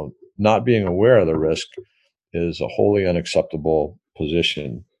 not being aware of the risk is a wholly unacceptable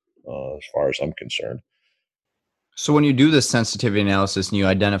position as far as I'm concerned. So when you do this sensitivity analysis and you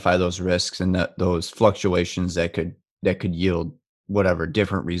identify those risks and those fluctuations that could yield whatever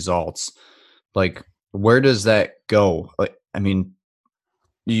different results, like where does that go? Like, I mean,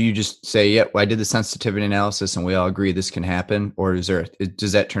 do you just say, "Yeah, I did the sensitivity analysis and we all agree this can happen," or does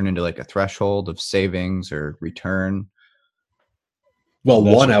that turn into like a threshold of savings or return? Well,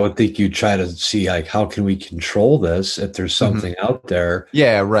 one, I would think you try to see like how can we control this if there's something out there.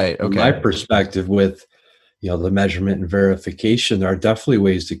 Yeah, right. Okay. From my perspective, with the measurement and verification, there are definitely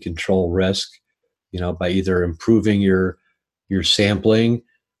ways to control risk. By either improving your sampling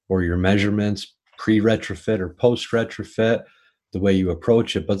or your measurements pre-retrofit or post-retrofit, the way you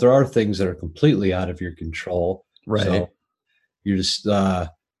approach it. But there are things that are completely out of your control. Right. So you're just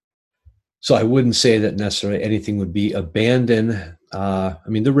so I wouldn't say that necessarily anything would be abandoned. I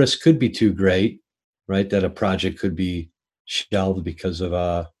mean, the risk could be too great, right? That a project could be shelved because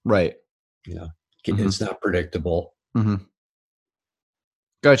of right. It's not predictable. Mm-hmm.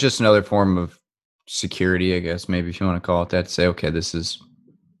 Got just another form of security, I guess, maybe if you want to call it that, to say, okay, this is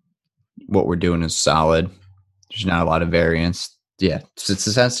what we're doing is solid. There's not a lot of variance. Yeah, it's a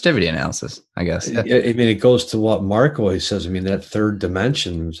sensitivity analysis, I guess. I mean, it goes to what Mark always says. I mean, that third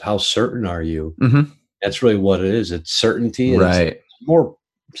dimension is how certain are you? Mm-hmm. That's really what it is. It's certainty. Right. It's more,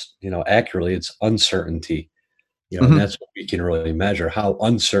 accurately, it's uncertainty. And that's what we can really measure. How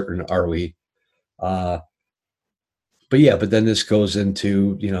uncertain are we? But then this goes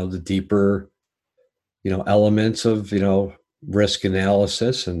into, the deeper, elements of, risk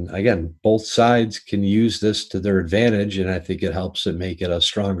analysis. And again, both sides can use this to their advantage. And I think it helps it make it a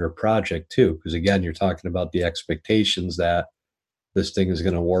stronger project too. Because again, you're talking about the expectations that this thing is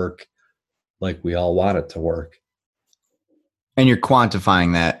going to work like we all want it to work. And you're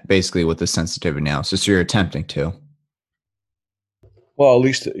quantifying that basically with the sensitivity analysis. So you're attempting to. Well, at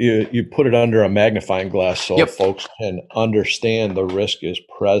least you put it under a magnifying glass so folks can understand the risk is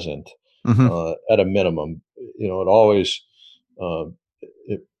present at a minimum. It always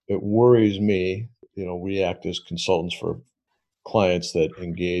it worries me. We act as consultants for clients that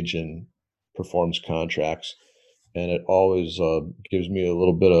engage in performance contracts, and it always gives me a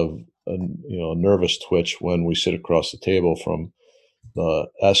little bit of a nervous twitch when we sit across the table from the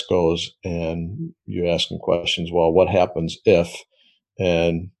ESCOs and you ask them questions. Well, what happens if?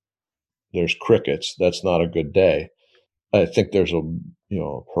 And there's crickets. That's not a good day. I think there's a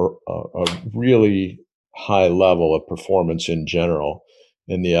really high level of performance in general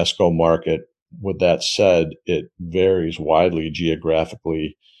in the ESCO market. With that said, it varies widely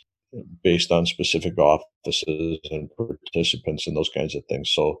geographically based on specific offices and participants and those kinds of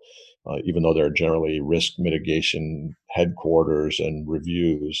things. So even though there are generally risk mitigation headquarters and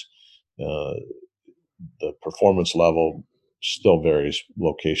reviews, the performance level still varies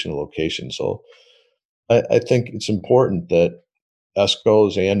location to location. So I think it's important that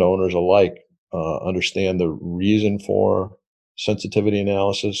ESCOs and owners alike understand the reason for sensitivity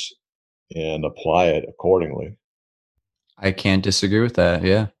analysis and apply it accordingly. I can't disagree with that.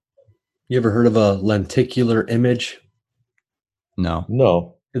 Yeah. You ever heard of a lenticular image?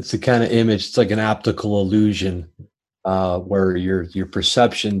 No. It's the kind of image, it's like an optical illusion where your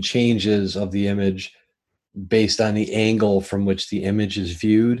perception changes of the image based on the angle from which the image is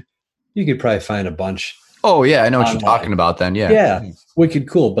viewed. You could probably find a bunch. Oh, yeah. I know what you're talking about then. Yeah. Yeah. Wicked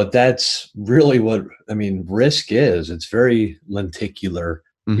cool. But that's really what, risk is. It's very lenticular.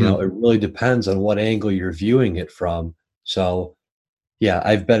 Mm-hmm. It really depends on what angle you're viewing it from. So, yeah,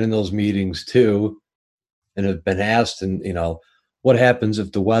 I've been in those meetings too and have been asked, and, what happens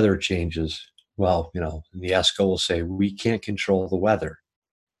if the weather changes? Well, the ESCO will say, we can't control the weather.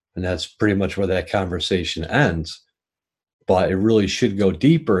 And that's pretty much where that conversation ends. But it really should go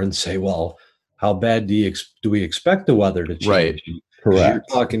deeper and say, well, how bad do we expect the weather to change? Right.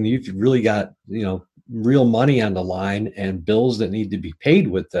 Correct. You've really got, real money on the line and bills that need to be paid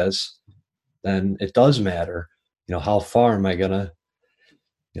with this, then it does matter. How far am I going to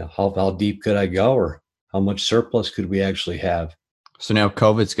how deep could I go, or how much surplus could we actually have? So now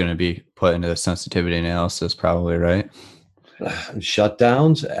COVID's going to be put into the sensitivity analysis, probably, right?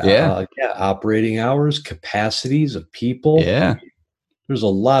 Shutdowns, Yeah. operating hours, capacities of people. Yeah. There's a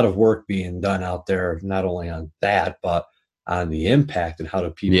lot of work being done out there, not only on that, but on the impact and how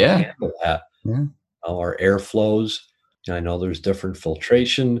do people handle that. Yeah. Our airflows. I know there's different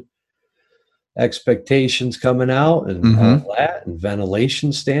filtration expectations coming out and all that, and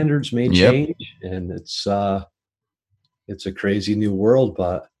ventilation standards may change, and it's a crazy new world.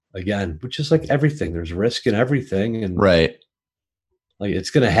 But again, which is like everything, there's risk in everything, and right. Like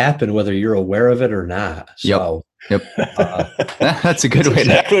it's going to happen whether you're aware of it or not. So, yep. That's a good way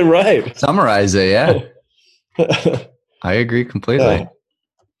exactly right. Summarize it. Yeah. I agree completely. Yeah.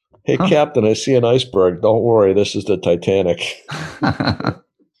 Hey, Captain, I see an iceberg. Don't worry. This is the Titanic. A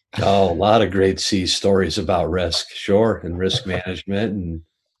lot of great sea stories about risk. Sure. And risk management and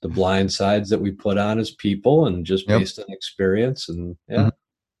the blind sides that we put on as people and just based on experience. And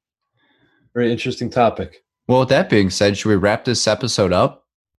very interesting topic. Well, with that being said, should we wrap this episode up?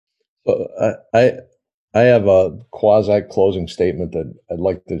 I have a quasi closing statement that I'd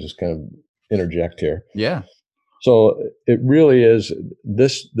like to just kind of interject here. Yeah. So it really is,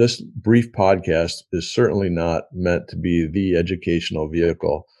 this brief podcast is certainly not meant to be the educational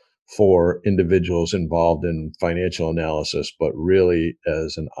vehicle for individuals involved in financial analysis, but really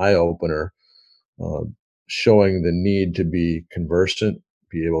as an eye opener, showing the need to be conversant,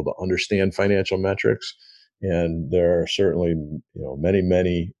 be able to understand financial metrics. And there are certainly,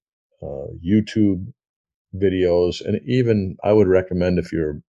 many YouTube videos, and even I would recommend if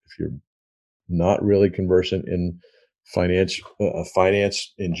you're not really conversant in finance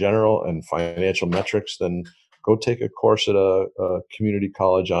in general and financial metrics, then go take a course at a community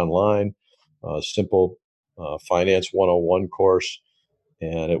college online, a simple Finance 101 course,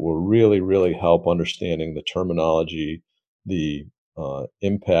 and it will really, really help understanding the terminology, the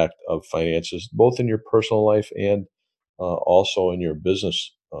impact of finances, both in your personal life and also in your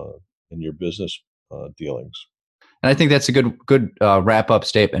business dealings. And I think that's a good wrap up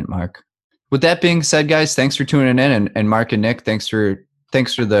statement, Mark. With that being said, guys, thanks for tuning in, and Mark and Nick, thanks for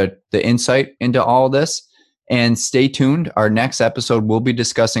the insight into all this. And stay tuned. Our next episode will be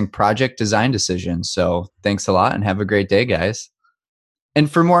discussing project design decisions. So thanks a lot and have a great day, guys. And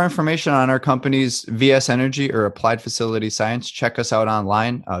for more information on our companies, VS Energy or Applied Facility Science, check us out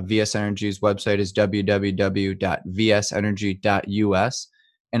online. VS Energy's website is www.vsenergy.us,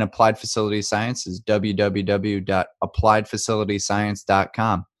 and Applied Facility Science is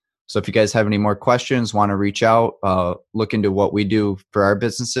www.appliedfacilityscience.com. So if you guys have any more questions, want to reach out, look into what we do for our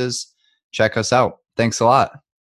businesses, check us out. Thanks a lot.